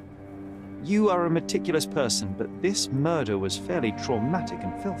fingernails. You are a meticulous person, but this murder was fairly traumatic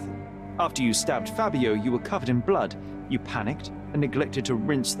and filthy. After you stabbed Fabio, you were covered in blood. You panicked and neglected to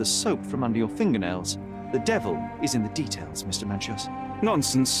rinse the soap from under your fingernails. The devil is in the details, Mr. Manchios.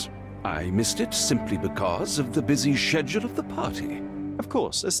 Nonsense. I missed it simply because of the busy schedule of the party. Of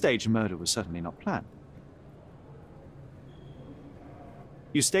course, a staged murder was certainly not planned.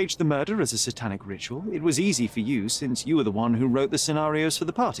 You staged the murder as a satanic ritual. It was easy for you since you were the one who wrote the scenarios for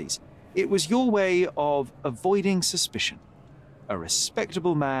the parties. It was your way of avoiding suspicion. A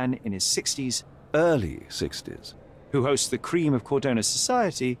respectable man in his 60s, early 60s, who hosts the cream of Cordona's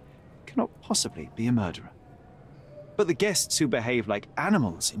society, cannot possibly be a murderer. But the guests who behave like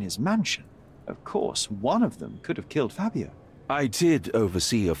animals in his mansion, of course, one of them could have killed Fabio. I did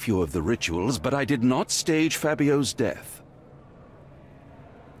oversee a few of the rituals, but I did not stage Fabio's death.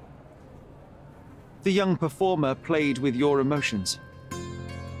 The young performer played with your emotions.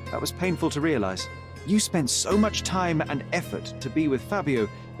 That was painful to realize. You spent so much time and effort to be with Fabio,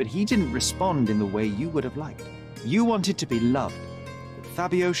 but he didn't respond in the way you would have liked. You wanted to be loved, but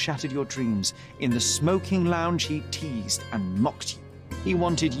Fabio shattered your dreams. In the smoking lounge, he teased and mocked you. He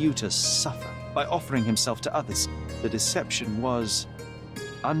wanted you to suffer by offering himself to others. The deception was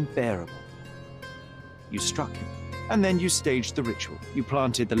unbearable. You struck him, and then you staged the ritual. You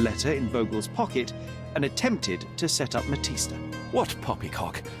planted the letter in Vogel's pocket and attempted to set up Matista. What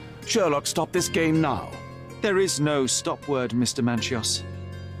poppycock? Sherlock, stop this game now. There is no stop word, Mr. Manchios.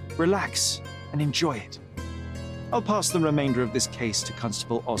 Relax and enjoy it. I'll pass the remainder of this case to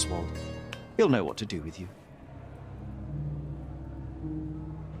Constable Oswald. He'll know what to do with you.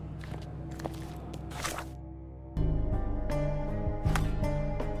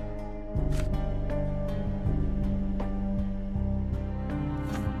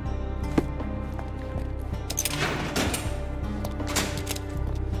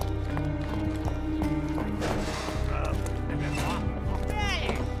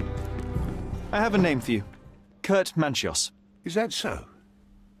 I have a name for you. Kurt Manchios. Is that so?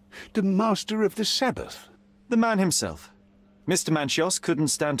 The master of the Sabbath? The man himself. Mr. Manchios couldn't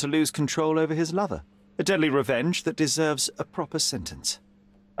stand to lose control over his lover. A deadly revenge that deserves a proper sentence.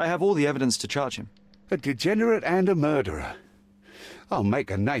 I have all the evidence to charge him. A degenerate and a murderer. I'll make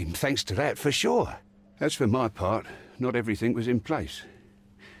a name thanks to that for sure. As for my part, not everything was in place.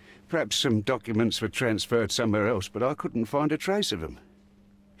 Perhaps some documents were transferred somewhere else, but I couldn't find a trace of them.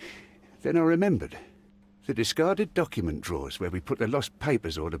 Then I remembered. The discarded document drawers where we put the lost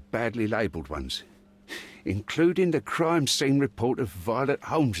papers or the badly labelled ones. Including the crime scene report of Violet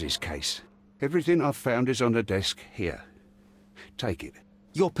Holmes's case. Everything I've found is on the desk here. Take it.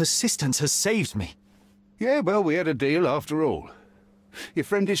 Your persistence has saved me. Yeah, well, we had a deal after all. Your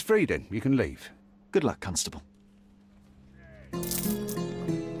friend is free then. You can leave. Good luck, Constable.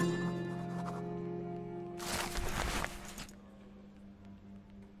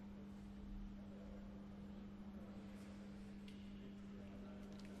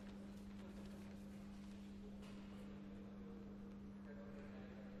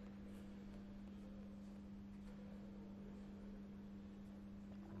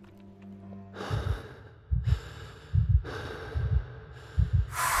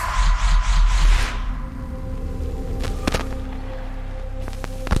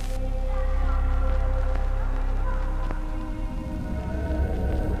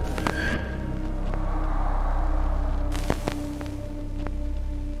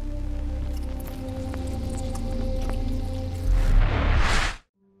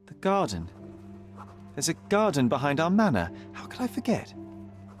 Garden. There's a garden behind our manor. How could I forget?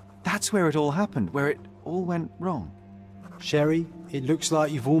 That's where it all happened, where it all went wrong. Sherry, it looks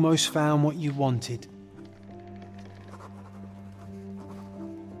like you've almost found what you wanted.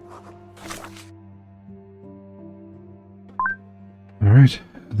 Alright,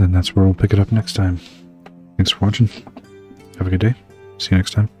 then that's where we'll pick it up next time. Thanks for watching. Have a good day. See you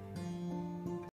next time.